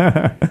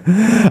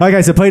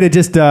 Okay, so Peter,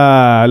 just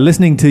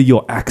listening to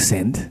your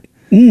accent.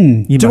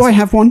 You Do must- I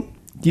have one?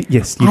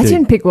 Yes, you I do.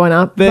 didn't pick one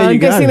up. There but I'm you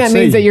go, guessing that see.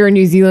 means that you're a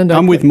New Zealander.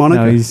 I'm with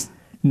Monica. No, he's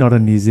not a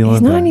New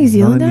Zealander. not a New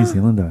Zealander? Not a New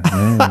Zealander.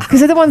 Yeah. Because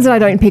they're the ones that I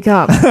don't pick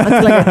up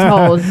until I get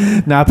told.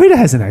 No, Peter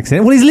has an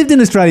accent. Well, he's lived in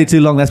Australia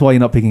too long. That's why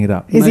you're not picking it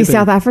up. Is he Maybe.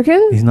 South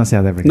African? He's not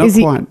South African. Not is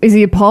he? quite. Is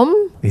he a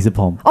pom? He's a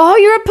pom. Oh,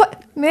 you're a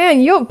man.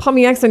 Your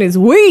pommy accent is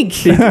weak.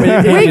 weak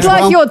is,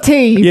 like well, your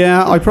tea.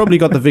 Yeah, I probably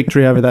got the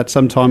victory over that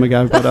some time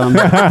ago, but but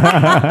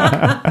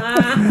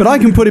I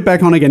can put it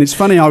back on again. It's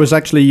funny. I was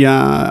actually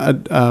at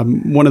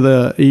one of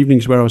the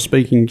evenings where I was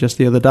speaking just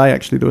the other day.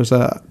 Actually, there was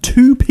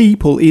two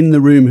people in the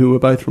room who were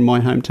both from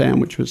my hometown,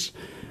 which was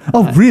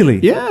Oh, really?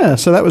 yeah.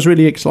 So that was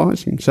really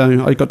exciting.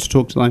 So I got to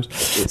talk to those.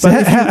 So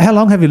how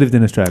long have you lived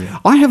in Australia?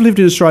 I have lived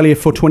in Australia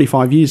for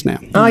 25 years now.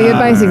 Oh, you're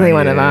basically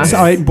one of us.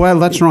 Well,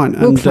 that's right.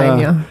 We'll claim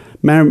you.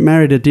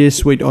 Married a dear,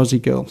 sweet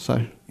Aussie girl.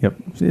 So Yep.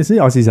 You see,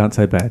 Aussies aren't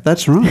so bad.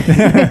 that's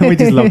right. We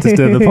just love to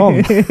stir the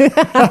pond.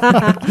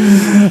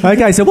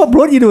 Okay, so what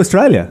brought you to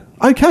Australia?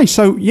 Okay,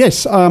 so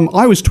yes,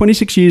 I was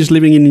 26 years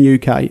living in the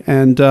UK,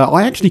 and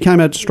I actually came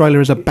out to Australia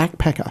as a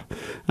backpacker,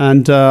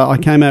 and I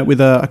came out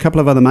with a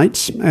couple of other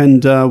mates,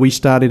 and we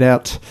started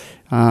out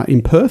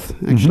in Perth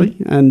actually,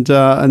 and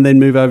then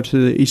move over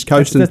to the East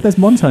Coast. That's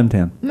Mon's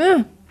hometown.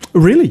 Yeah.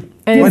 Really,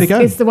 And way to go!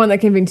 it's the one that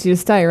convinced you to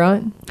stay,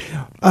 right?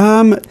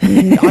 I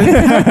didn't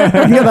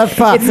get that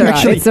far. It's all right,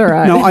 Actually, it's all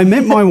right. No, I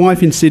met my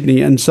wife in Sydney,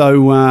 and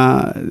so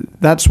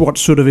that's what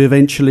sort of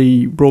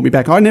eventually brought me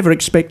back. I never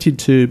expected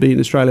to be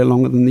in Australia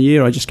longer than the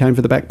year. I just came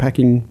for the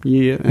backpacking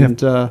year,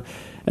 and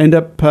end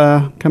up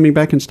coming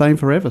back and staying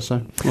forever.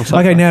 So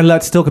Okay, now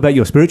let's talk about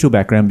your spiritual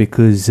background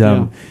because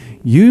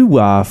you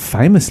are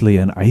famously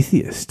an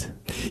atheist.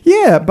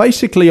 yeah,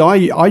 basically,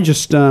 I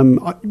just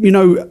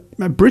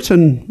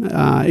Britain,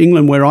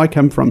 England, where I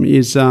come from,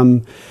 is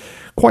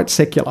quite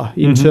secular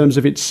in terms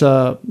of its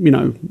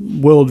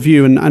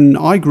worldview, and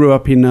I grew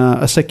up in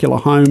a secular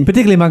home.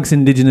 Particularly amongst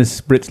Indigenous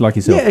Brits like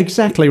yourself. Yeah,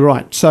 exactly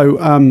right. So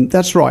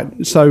that's right.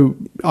 So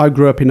I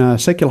grew up in a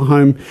secular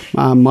home.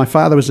 My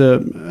father was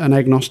an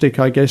agnostic,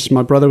 I guess.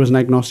 My brother was an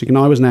agnostic, and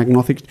I was an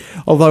agnostic.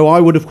 Although I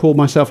would have called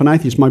myself an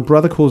atheist. My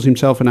brother calls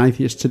himself an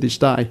atheist to this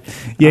day.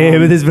 Yeah,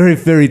 but there's very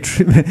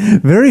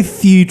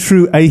few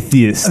true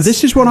atheists.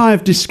 This is what I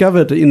have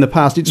discovered in the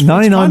past. It's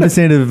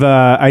 99% of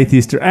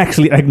atheists are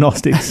actually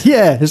agnostics.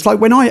 Yeah, it's like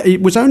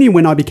it was only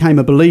when I became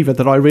a believer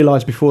that I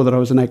realised before that I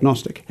was an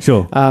agnostic.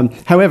 Sure.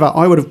 However,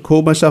 I would have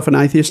called myself an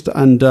atheist,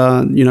 and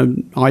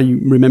I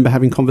remember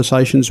having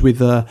conversations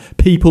with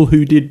people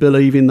who did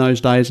believe in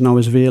those days, and I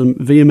was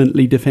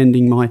vehemently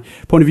defending my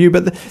point of view.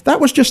 But that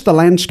was just the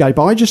landscape.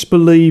 I just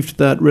believed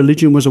that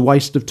religion was a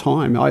waste of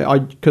time.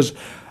 Because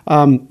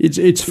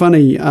it's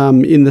funny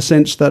in the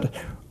sense that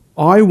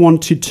I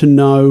wanted to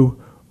know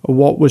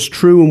what was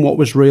true and what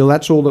was real.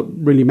 That's all that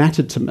really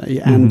mattered to me.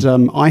 And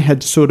I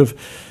had sort of,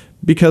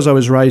 because I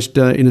was raised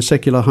in a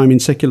secular home, in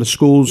secular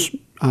schools,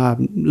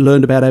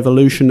 learned about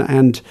evolution,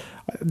 and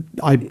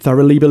I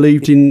thoroughly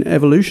believed in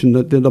evolution,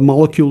 the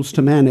molecules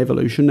to man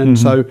evolution. And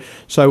so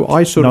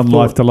I sort of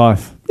Non-life thought, to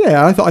life.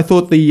 yeah, I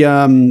thought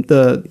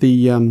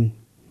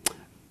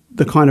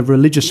the kind of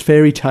religious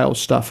fairy tale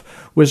stuff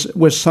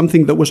was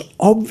something that was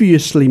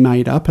obviously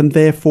made up, and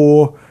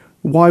therefore,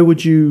 why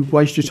would you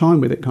waste your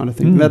time with it, kind of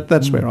thing?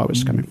 That's where I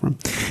was coming from.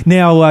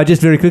 Now,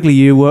 just very quickly,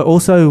 you were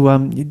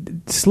also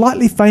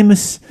slightly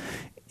famous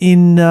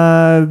in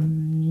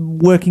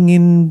working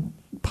in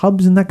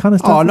pubs and that kind of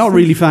stuff. Oh, not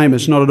really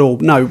famous, not at all.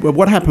 No,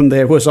 what happened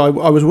there was I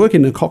was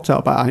working in a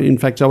cocktail bar. In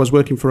fact, I was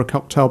working for a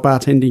cocktail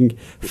bartending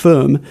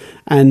firm,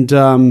 and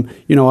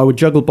I would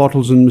juggle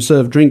bottles and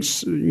serve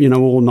drinks,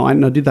 all night,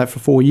 and I did that for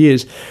 4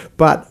 years.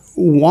 But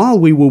while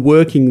we were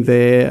working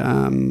there,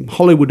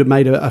 Hollywood had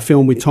made a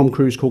film with Tom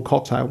Cruise called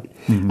Cocktail.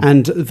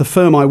 And the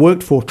firm I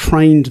worked for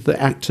trained the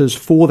actors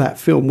for that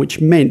film,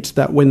 which meant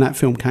that when that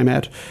film came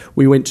out,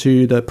 we went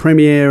to the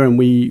premiere and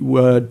we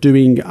were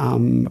doing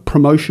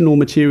promotional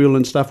material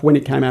and stuff when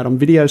it came out on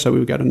video. So we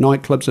would go to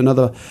nightclubs and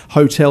other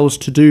hotels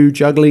to do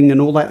juggling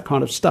and all that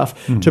kind of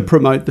stuff to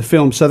promote the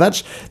film. So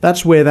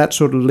that's where that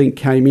sort of link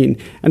came in.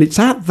 And it's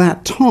at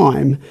that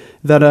time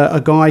that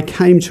a guy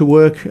came to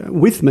work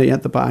with me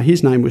at the bar.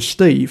 His name was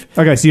Steve.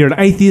 Okay, so you're an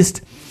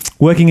atheist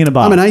working in a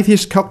bar. I'm an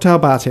atheist cocktail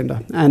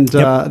bartender. And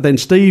then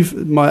Steve,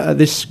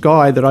 this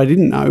guy that I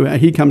didn't know,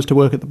 he comes to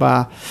work at the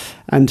bar.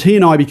 And he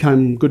and I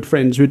became good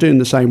friends. We were doing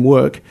the same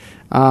work.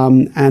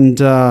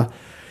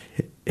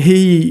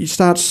 He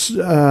starts,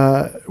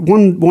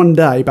 one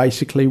day,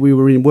 basically, we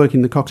were working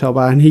in the cocktail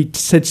bar, and he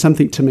said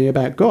something to me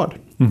about God.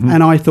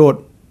 And I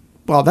thought,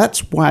 well,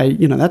 that's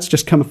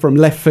just coming from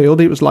left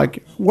field. It was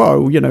like,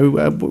 whoa,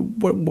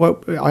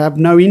 I have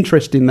no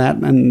interest in that,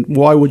 and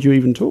why would you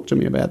even talk to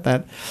me about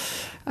that?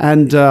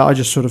 And I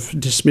just sort of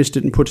dismissed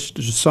it and put it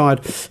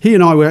aside. He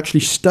and I were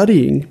actually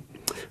studying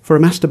for a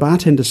Master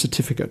Bartender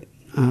certificate,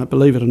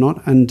 believe it or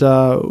not, and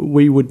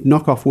we would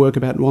knock off work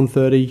about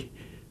 1:30,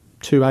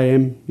 2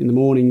 a.m. in the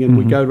morning, and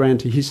we'd go round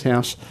to his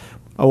house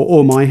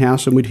or my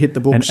house, and we'd hit the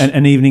books.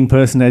 An evening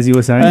person, as you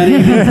were saying. An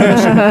evening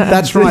person.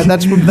 That's right.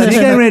 That's you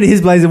came around to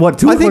his place at what,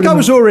 2 I think I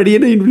was already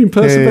an evening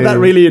person, but that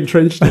really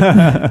entrenched it.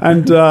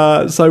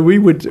 And so we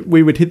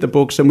would hit the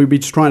books, and we'd be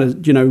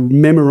trying to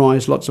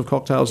memorise lots of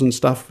cocktails and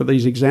stuff for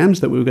these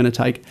exams that we were going to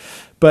take.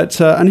 But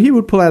and he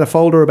would pull out a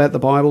folder about the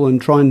Bible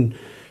and try and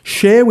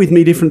share with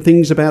me different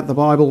things about the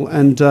Bible,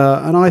 and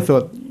I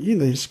thought,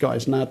 this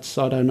guy's nuts.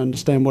 I don't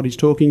understand what he's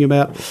talking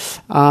about.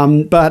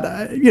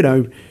 But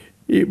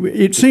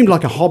it seemed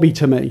like a hobby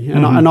to me,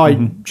 and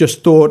I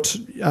just thought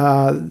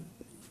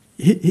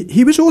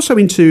he was also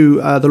into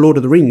the Lord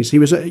of the Rings. He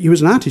was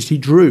an artist. He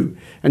drew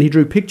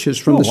pictures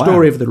from the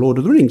story of the Lord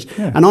of the Rings,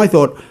 and I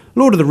thought,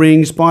 Lord of the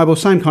Rings, Bible,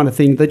 same kind of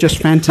thing. They're just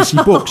fantasy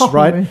books,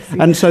 right?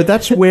 And so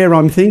that's where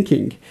I'm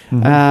thinking,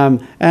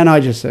 and I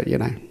just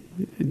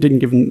didn't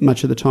give him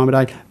much of the time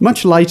of day.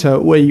 Much later,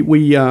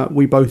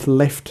 we both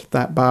left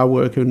that bar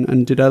work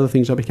and did other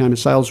things. I became a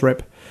sales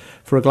rep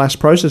for a glass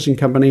processing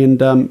company, and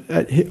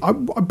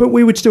but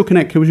we would still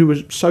connect because we were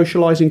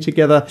socialising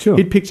together. Sure.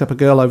 He'd picked up a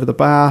girl over the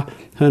bar.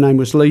 Her name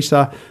was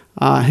Lisa.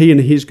 He and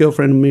his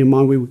girlfriend and me and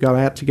mine, we would go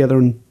out together.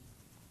 And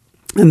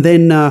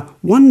then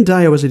one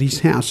day I was at his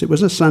house. It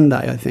was a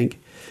Sunday, I think,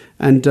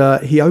 and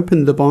he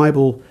opened the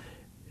Bible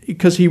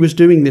because he was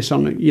doing this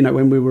on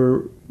when we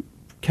were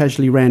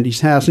casually round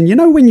his house.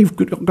 And when you've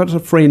got a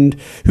friend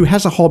who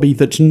has a hobby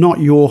that's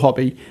not your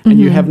hobby and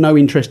you have no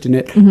interest in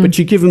it, but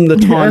you give them the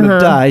time of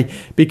day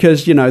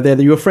because,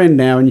 they're your friend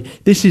now and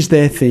this is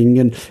their thing.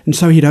 And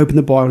so he'd open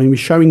the Bible and he was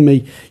showing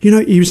me,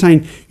 he was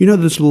saying,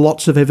 there's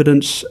lots of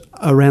evidence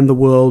around the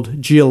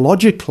world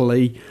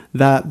geologically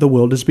that the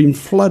world has been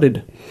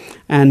flooded.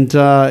 And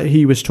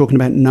he was talking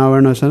about Noah,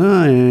 and I said,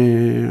 oh,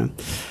 yeah.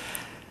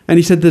 And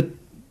he said that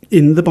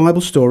in the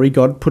Bible story,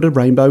 God put a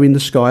rainbow in the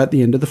sky at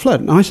the end of the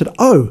flood. And I said,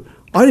 oh,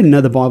 I didn't know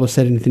the Bible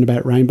said anything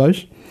about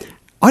rainbows.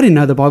 I didn't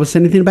know the Bible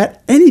said anything about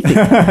anything.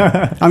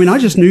 I mean, I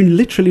just knew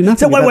literally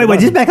nothing. So wait,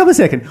 just back up a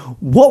second.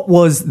 What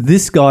was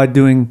this guy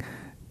doing,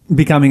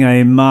 becoming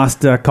a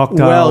master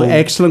cocktail? Well,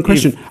 excellent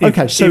question.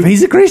 If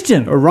he's a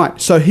Christian.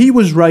 Right. So he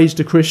was raised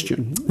a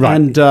Christian. Right.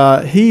 And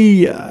I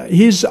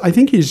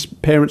think his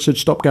parents had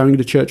stopped going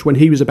to church when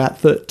he was about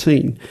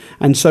 13.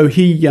 And so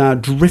he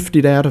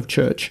drifted out of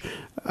church.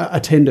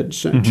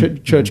 Attendance,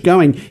 church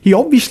going. He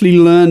obviously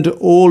learned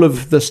all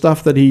of the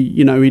stuff that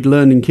he'd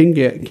learned in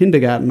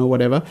kindergarten or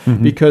whatever,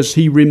 because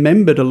he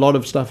remembered a lot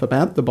of stuff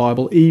about the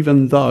Bible,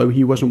 even though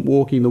he wasn't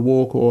walking the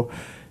walk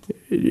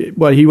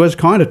he was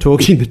kind of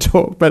talking the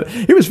talk. But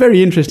it was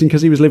very interesting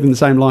because he was living the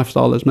same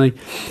lifestyle as me.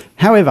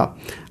 However,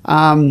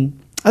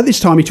 at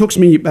this time, he talks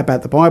to me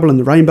about the Bible and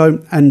the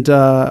rainbow, and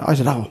I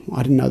said, I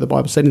didn't know the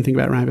Bible said anything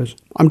about rainbows.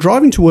 I'm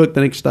driving to work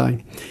the next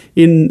day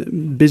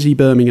in busy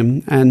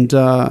Birmingham, and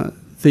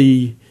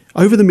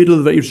over the middle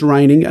of it was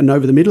raining, and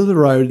over the middle of the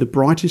road, the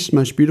brightest,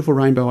 most beautiful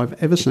rainbow I've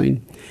ever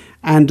seen.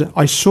 And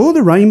I saw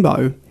the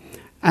rainbow,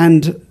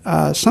 and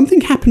something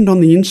happened on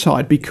the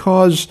inside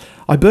because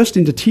I burst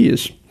into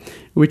tears,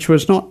 which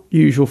was not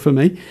usual for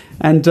me.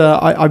 And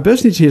I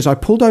burst into tears. I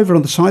pulled over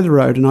on the side of the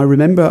road, and I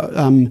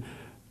remember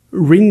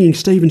ringing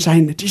Steve and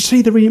saying, did you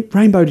see the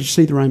rainbow? Did you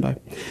see the rainbow?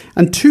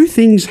 And two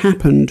things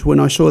happened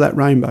when I saw that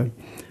rainbow.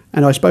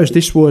 And I suppose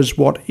this was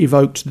what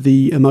evoked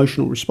the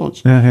emotional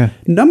response.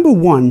 Number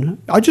one,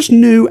 I just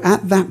knew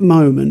at that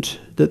moment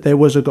that there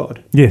was a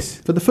God. Yes.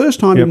 For the first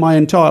time in my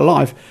entire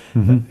life,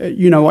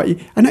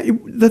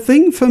 the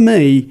thing for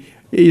me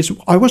is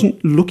I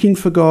wasn't looking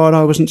for God.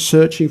 I wasn't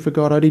searching for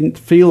God. I didn't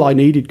feel I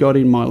needed God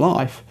in my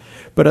life.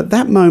 But at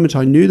that moment,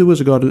 I knew there was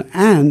a God.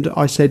 And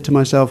I said to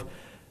myself,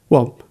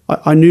 well,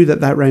 I knew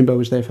that rainbow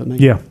was there for me.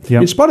 Yeah.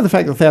 In spite of the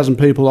fact that 1,000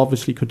 people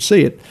obviously could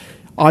see it,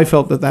 I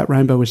felt that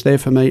rainbow was there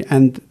for me,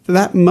 and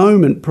that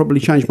moment probably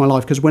changed my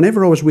life, because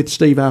whenever I was with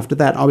Steve after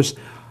that,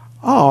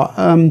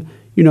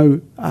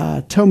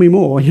 tell me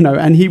more,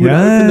 and he would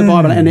open the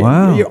Bible, and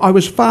I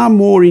was far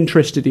more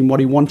interested in what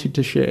he wanted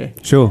to share.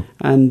 Sure.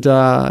 And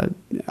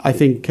I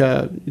think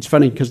it's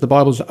funny because the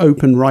Bible's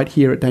open right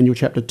here at Daniel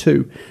chapter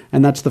 2,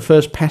 and that's the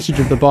first passage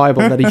of the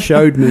Bible that he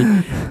showed me.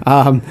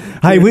 A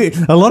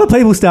lot of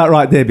people start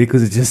right there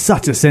because it's just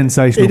such a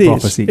sensational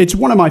prophecy. It's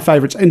one of my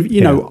favourites. And,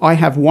 I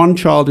have one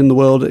child in the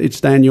world, it's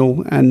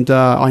Daniel, and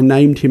I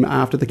named him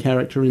after the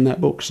character in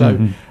that book. So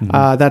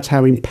that's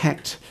how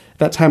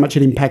much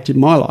it impacted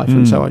my life.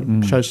 And so I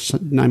chose to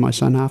name my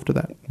son after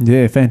that.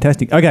 Yeah,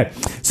 fantastic. Okay,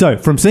 so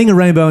from seeing a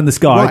rainbow in the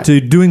sky to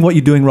doing what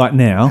you're doing right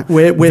now,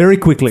 we're very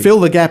quickly.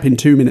 Fill the gap in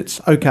 2 minutes.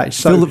 Okay,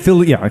 so...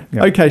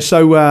 Okay,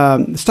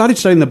 so started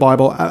studying the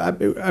Bible,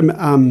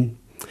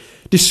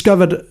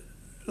 discovered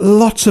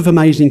lots of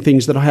amazing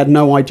things that I had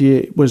no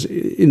idea was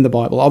in the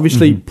Bible.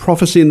 Obviously,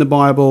 prophecy in the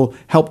Bible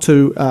helped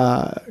to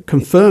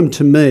confirm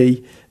to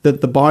me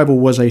that the Bible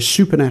was a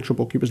supernatural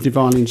book. It was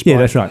divinely inspired. Yeah,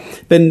 that's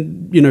right.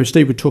 Then,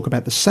 Steve would talk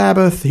about the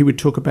Sabbath. He would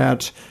talk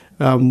about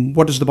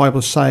what does the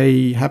Bible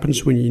say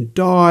happens when you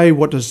die?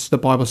 What does the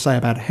Bible say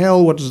about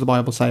hell? What does the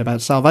Bible say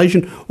about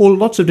salvation? All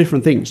lots of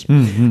different things.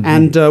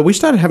 And we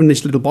started having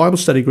this little Bible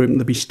study group. And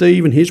there'd be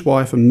Steve and his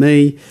wife and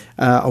me,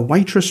 a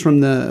waitress from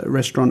the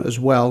restaurant as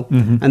well.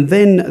 And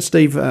then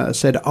Steve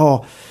said,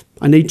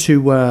 I need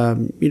to,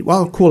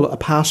 I'll call it a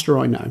pastor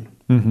I know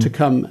to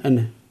come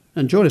and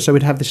join us. So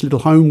we'd have this little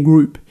home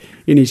group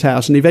in his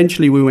house. And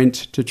eventually we went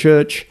to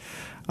church,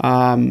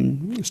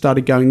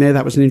 started going there.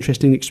 That was an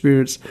interesting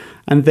experience.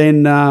 And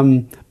then,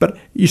 but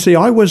you see,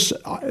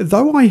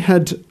 though I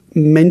had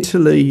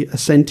mentally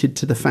assented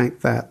to the fact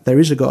that there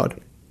is a God,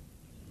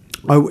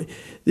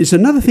 it's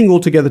another thing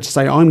altogether to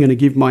say I'm going to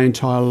give my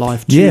entire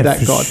life to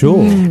that God. Sure.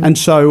 And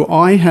so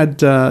I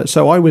had,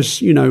 I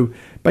was,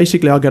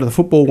 basically, I'd go to the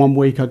football one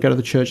week, I'd go to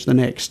the church the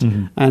next,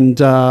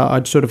 and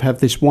I'd sort of have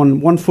this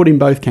one foot in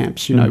both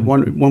camps,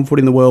 one foot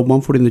in the world,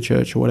 one foot in the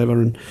church or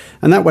whatever, and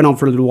that went on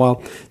for a little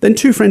while. Then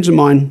two friends of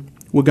mine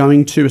were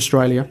going to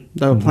Australia.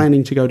 They were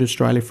planning to go to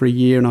Australia for a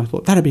year, and I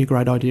thought that'd be a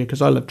great idea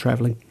because I love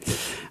travelling.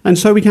 And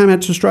so we came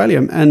out to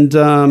Australia and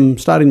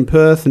started in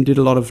Perth and did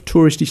a lot of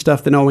touristy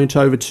stuff. Then I went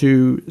over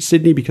to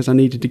Sydney because I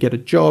needed to get a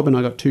job, and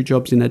I got 2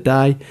 jobs in a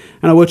day.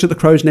 And I worked at the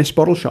Crow's Nest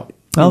Bottle Shop.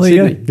 Oh,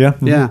 there you go. Yeah.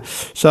 Yeah.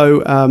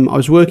 So I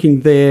was working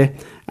there,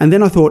 and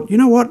then I thought, you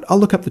know what, I'll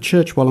look up the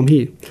church while I'm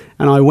here.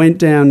 And I went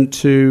down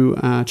to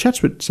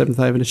Chatswood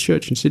Seventh-day Adventist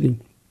Church in Sydney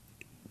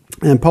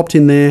and popped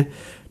in there,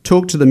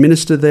 talked to the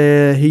minister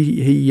there.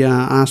 He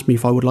asked me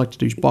if I would like to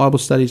do Bible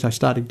studies. I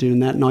started doing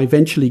that, and I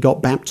eventually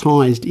got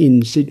baptised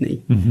in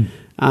Sydney.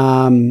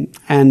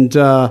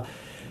 The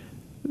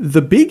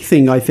big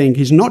thing, I think,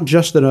 is not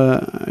just that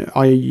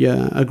I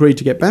agreed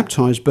to get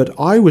baptised, but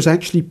I was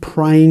actually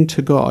praying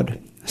to God,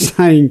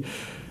 saying,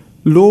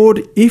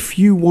 Lord, if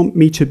you want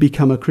me to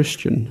become a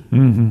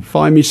Christian,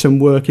 find me some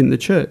work in the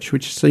church,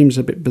 which seems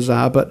a bit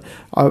bizarre. But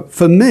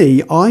for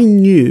me, I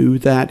knew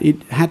that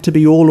it had to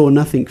be all or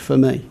nothing for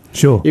me.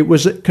 Sure. It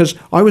was because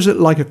I was at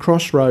like a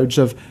crossroads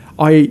of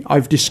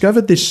I've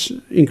discovered this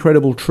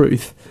incredible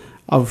truth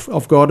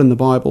of God and the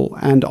Bible,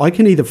 and I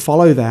can either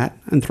follow that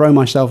and throw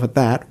myself at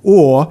that,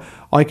 or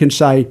I can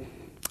say,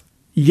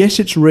 yes,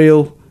 it's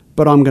real,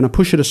 but I'm going to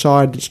push it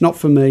aside. It's not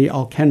for me.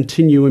 I'll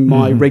continue in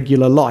my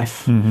regular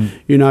life,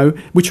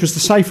 which was the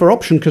safer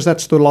option because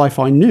that's the life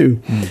I knew.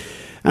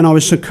 And I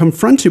was so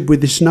confronted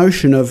with this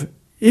notion of,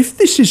 if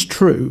this is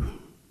true,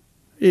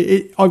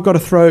 I've got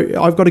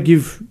to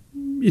give,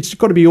 it's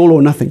got to be all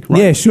or nothing,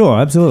 right? Yeah, sure,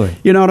 absolutely.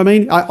 You know what I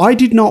mean? I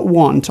did not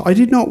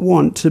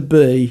want to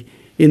be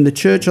in the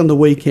church on the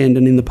weekend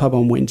and in the pub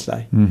on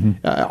Wednesday,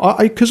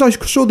 because I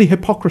saw the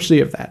hypocrisy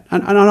of that,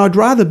 and I'd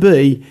rather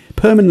be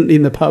permanently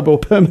in the pub or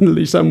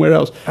permanently somewhere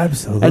else.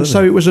 Absolutely. And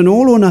so it was an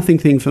all or nothing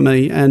thing for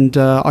me, and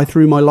I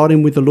threw my lot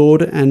in with the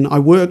Lord, and I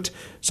worked.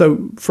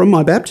 So from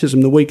my baptism,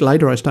 the week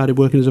later, I started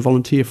working as a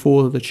volunteer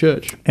for the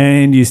church.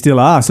 And you still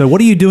are. So what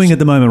are you doing at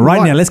the moment?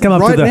 Right now, let's come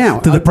up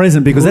to the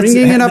present, because that's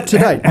bringing it up to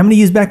date. How many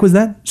years back was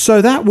that?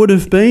 So that would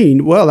have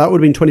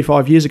been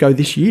 25 years ago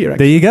this year,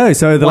 actually. There you go.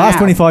 So the last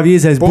 25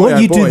 years has brought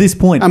you to this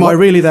point. Am I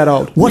really that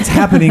old? What's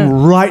happening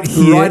right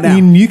here right now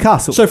in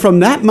Newcastle? So from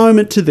that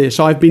moment to this,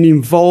 I've been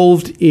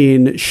involved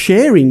in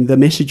sharing the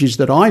messages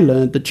that I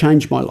learned that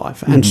changed my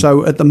life. And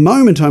so at the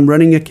moment, I'm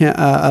running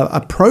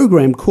a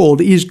program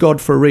called Is God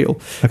for Real?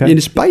 Okay. And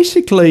it's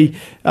basically,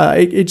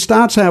 it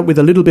starts out with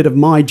a little bit of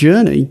my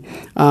journey,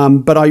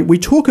 but we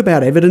talk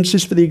about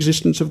evidences for the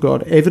existence of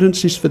God,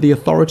 evidences for the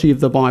authority of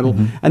the Bible,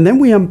 and then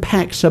we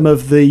unpack some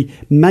of the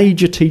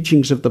major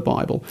teachings of the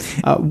Bible.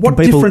 What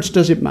difference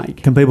does it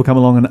make? Can people come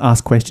along and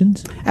ask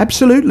questions?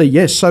 Absolutely,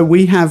 yes. So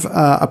we have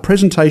a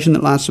presentation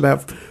that lasts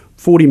about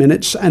 40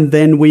 minutes, and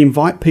then we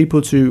invite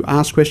people to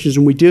ask questions,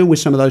 and we deal with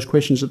some of those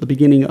questions at the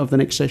beginning of the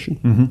next session.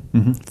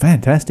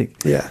 Fantastic.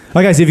 Yeah.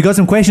 Okay, so if you've got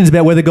some questions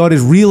about whether God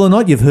is real or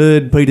not, you've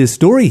heard Peter's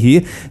story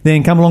here,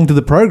 then come along to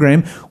the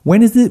program.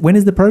 When is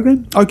the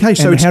program? Okay,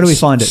 so and how do we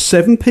find it?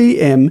 7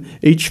 p.m.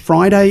 each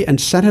Friday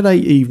and Saturday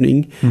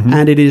evening,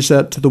 and it is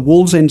to the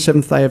Walls End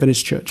Seventh-day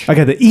Adventist Church.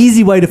 Okay, the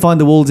easy way to find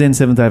the Walls End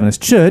Seventh-day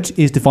Adventist Church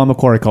is to find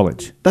Macquarie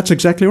College. That's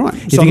exactly right.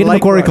 If you get to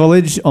Macquarie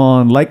College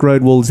on Lake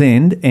Road, Walls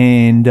End,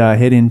 and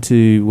head into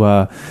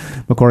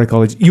Macquarie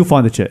College, you'll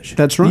find the church.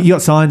 That's right. You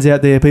got signs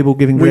out there, people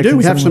giving We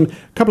directions? do. We have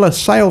a couple of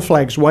sail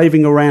flags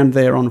waving around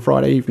there on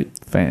Friday evening.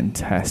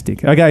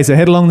 Fantastic. Okay, so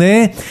head along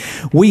there.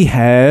 We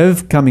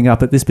have, coming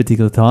up at this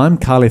particular time,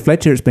 Carly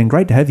Fletcher. It's been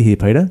great to have you here,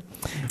 Peter.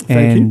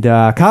 Thank you.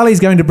 Carly's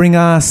going to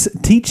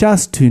teach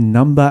us to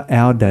number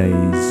our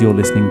days. You're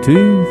listening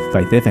to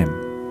Faith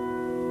FM.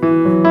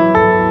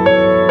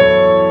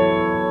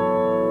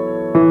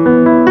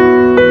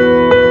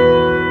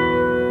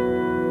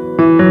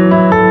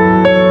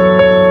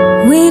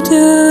 We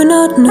do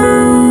not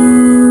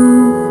know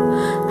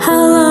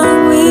how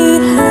long we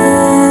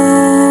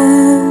have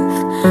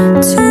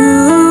to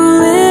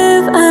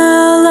live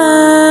our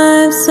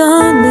lives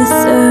on this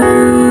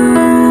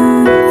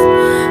earth.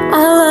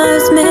 Our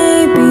lives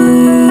may be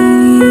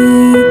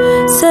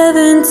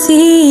 70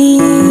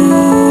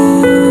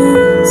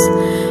 years,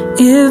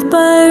 if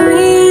by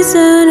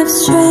reason of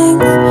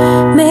strength,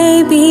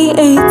 maybe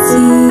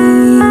 80.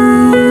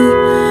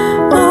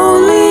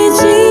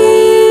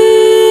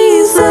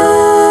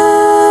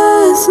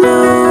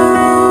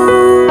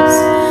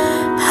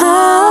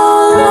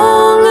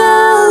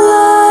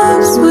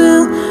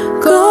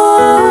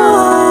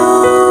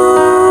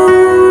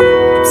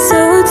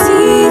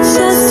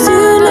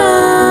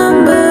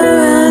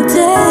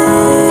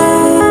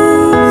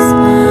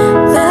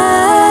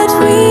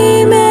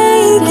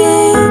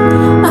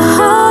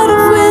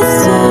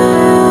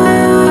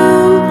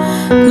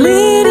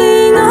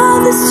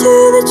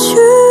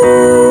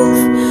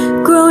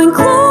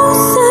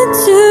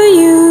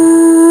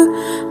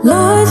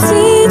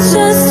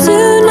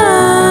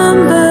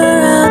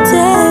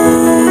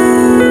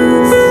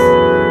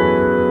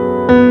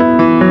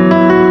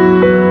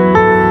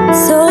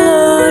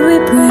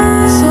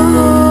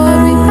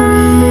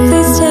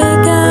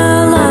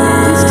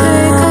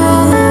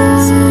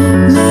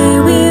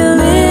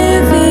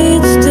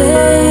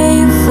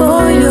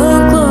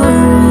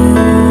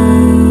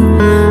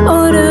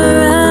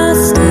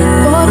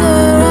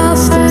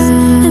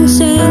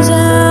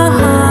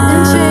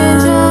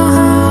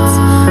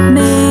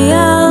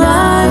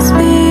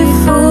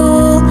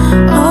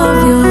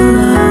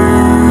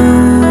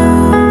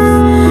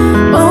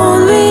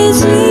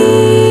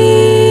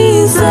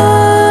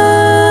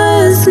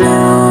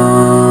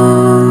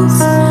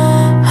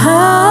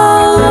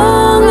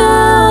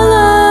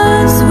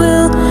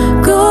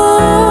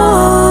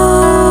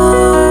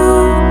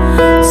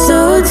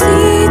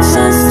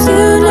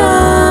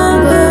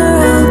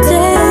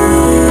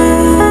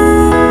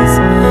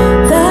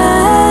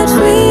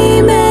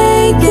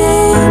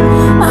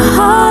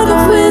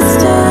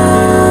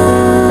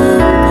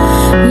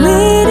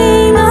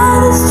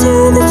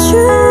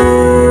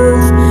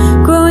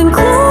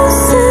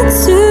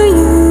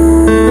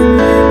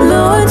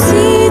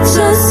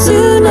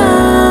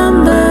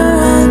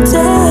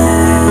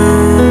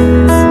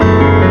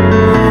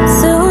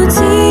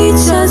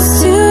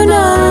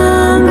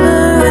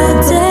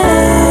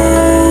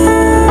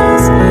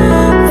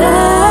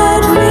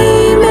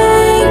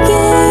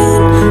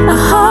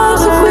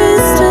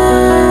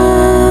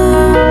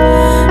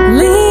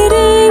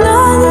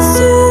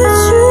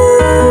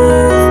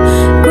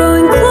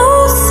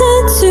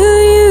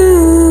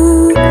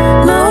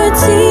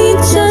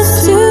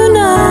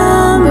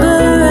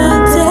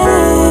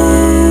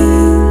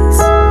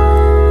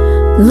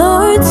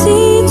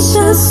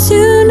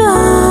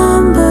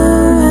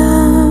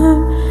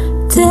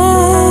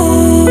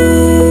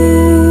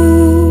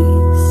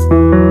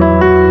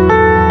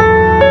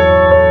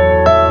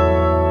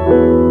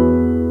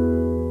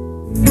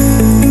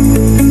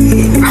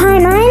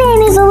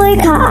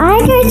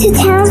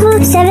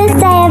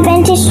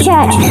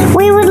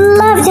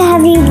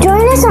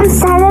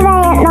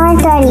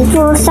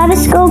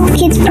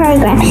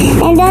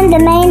 and then the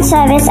main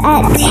service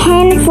at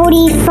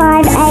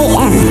 10:45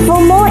 a.m.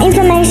 For more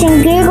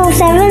information, Google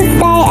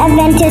Seventh-day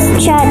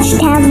Adventist Church,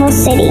 Townsville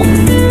City.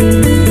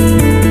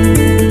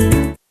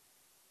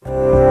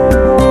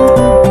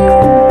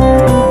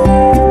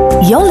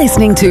 You're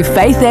listening to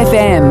Faith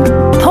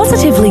FM,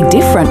 positively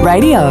different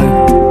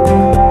radio.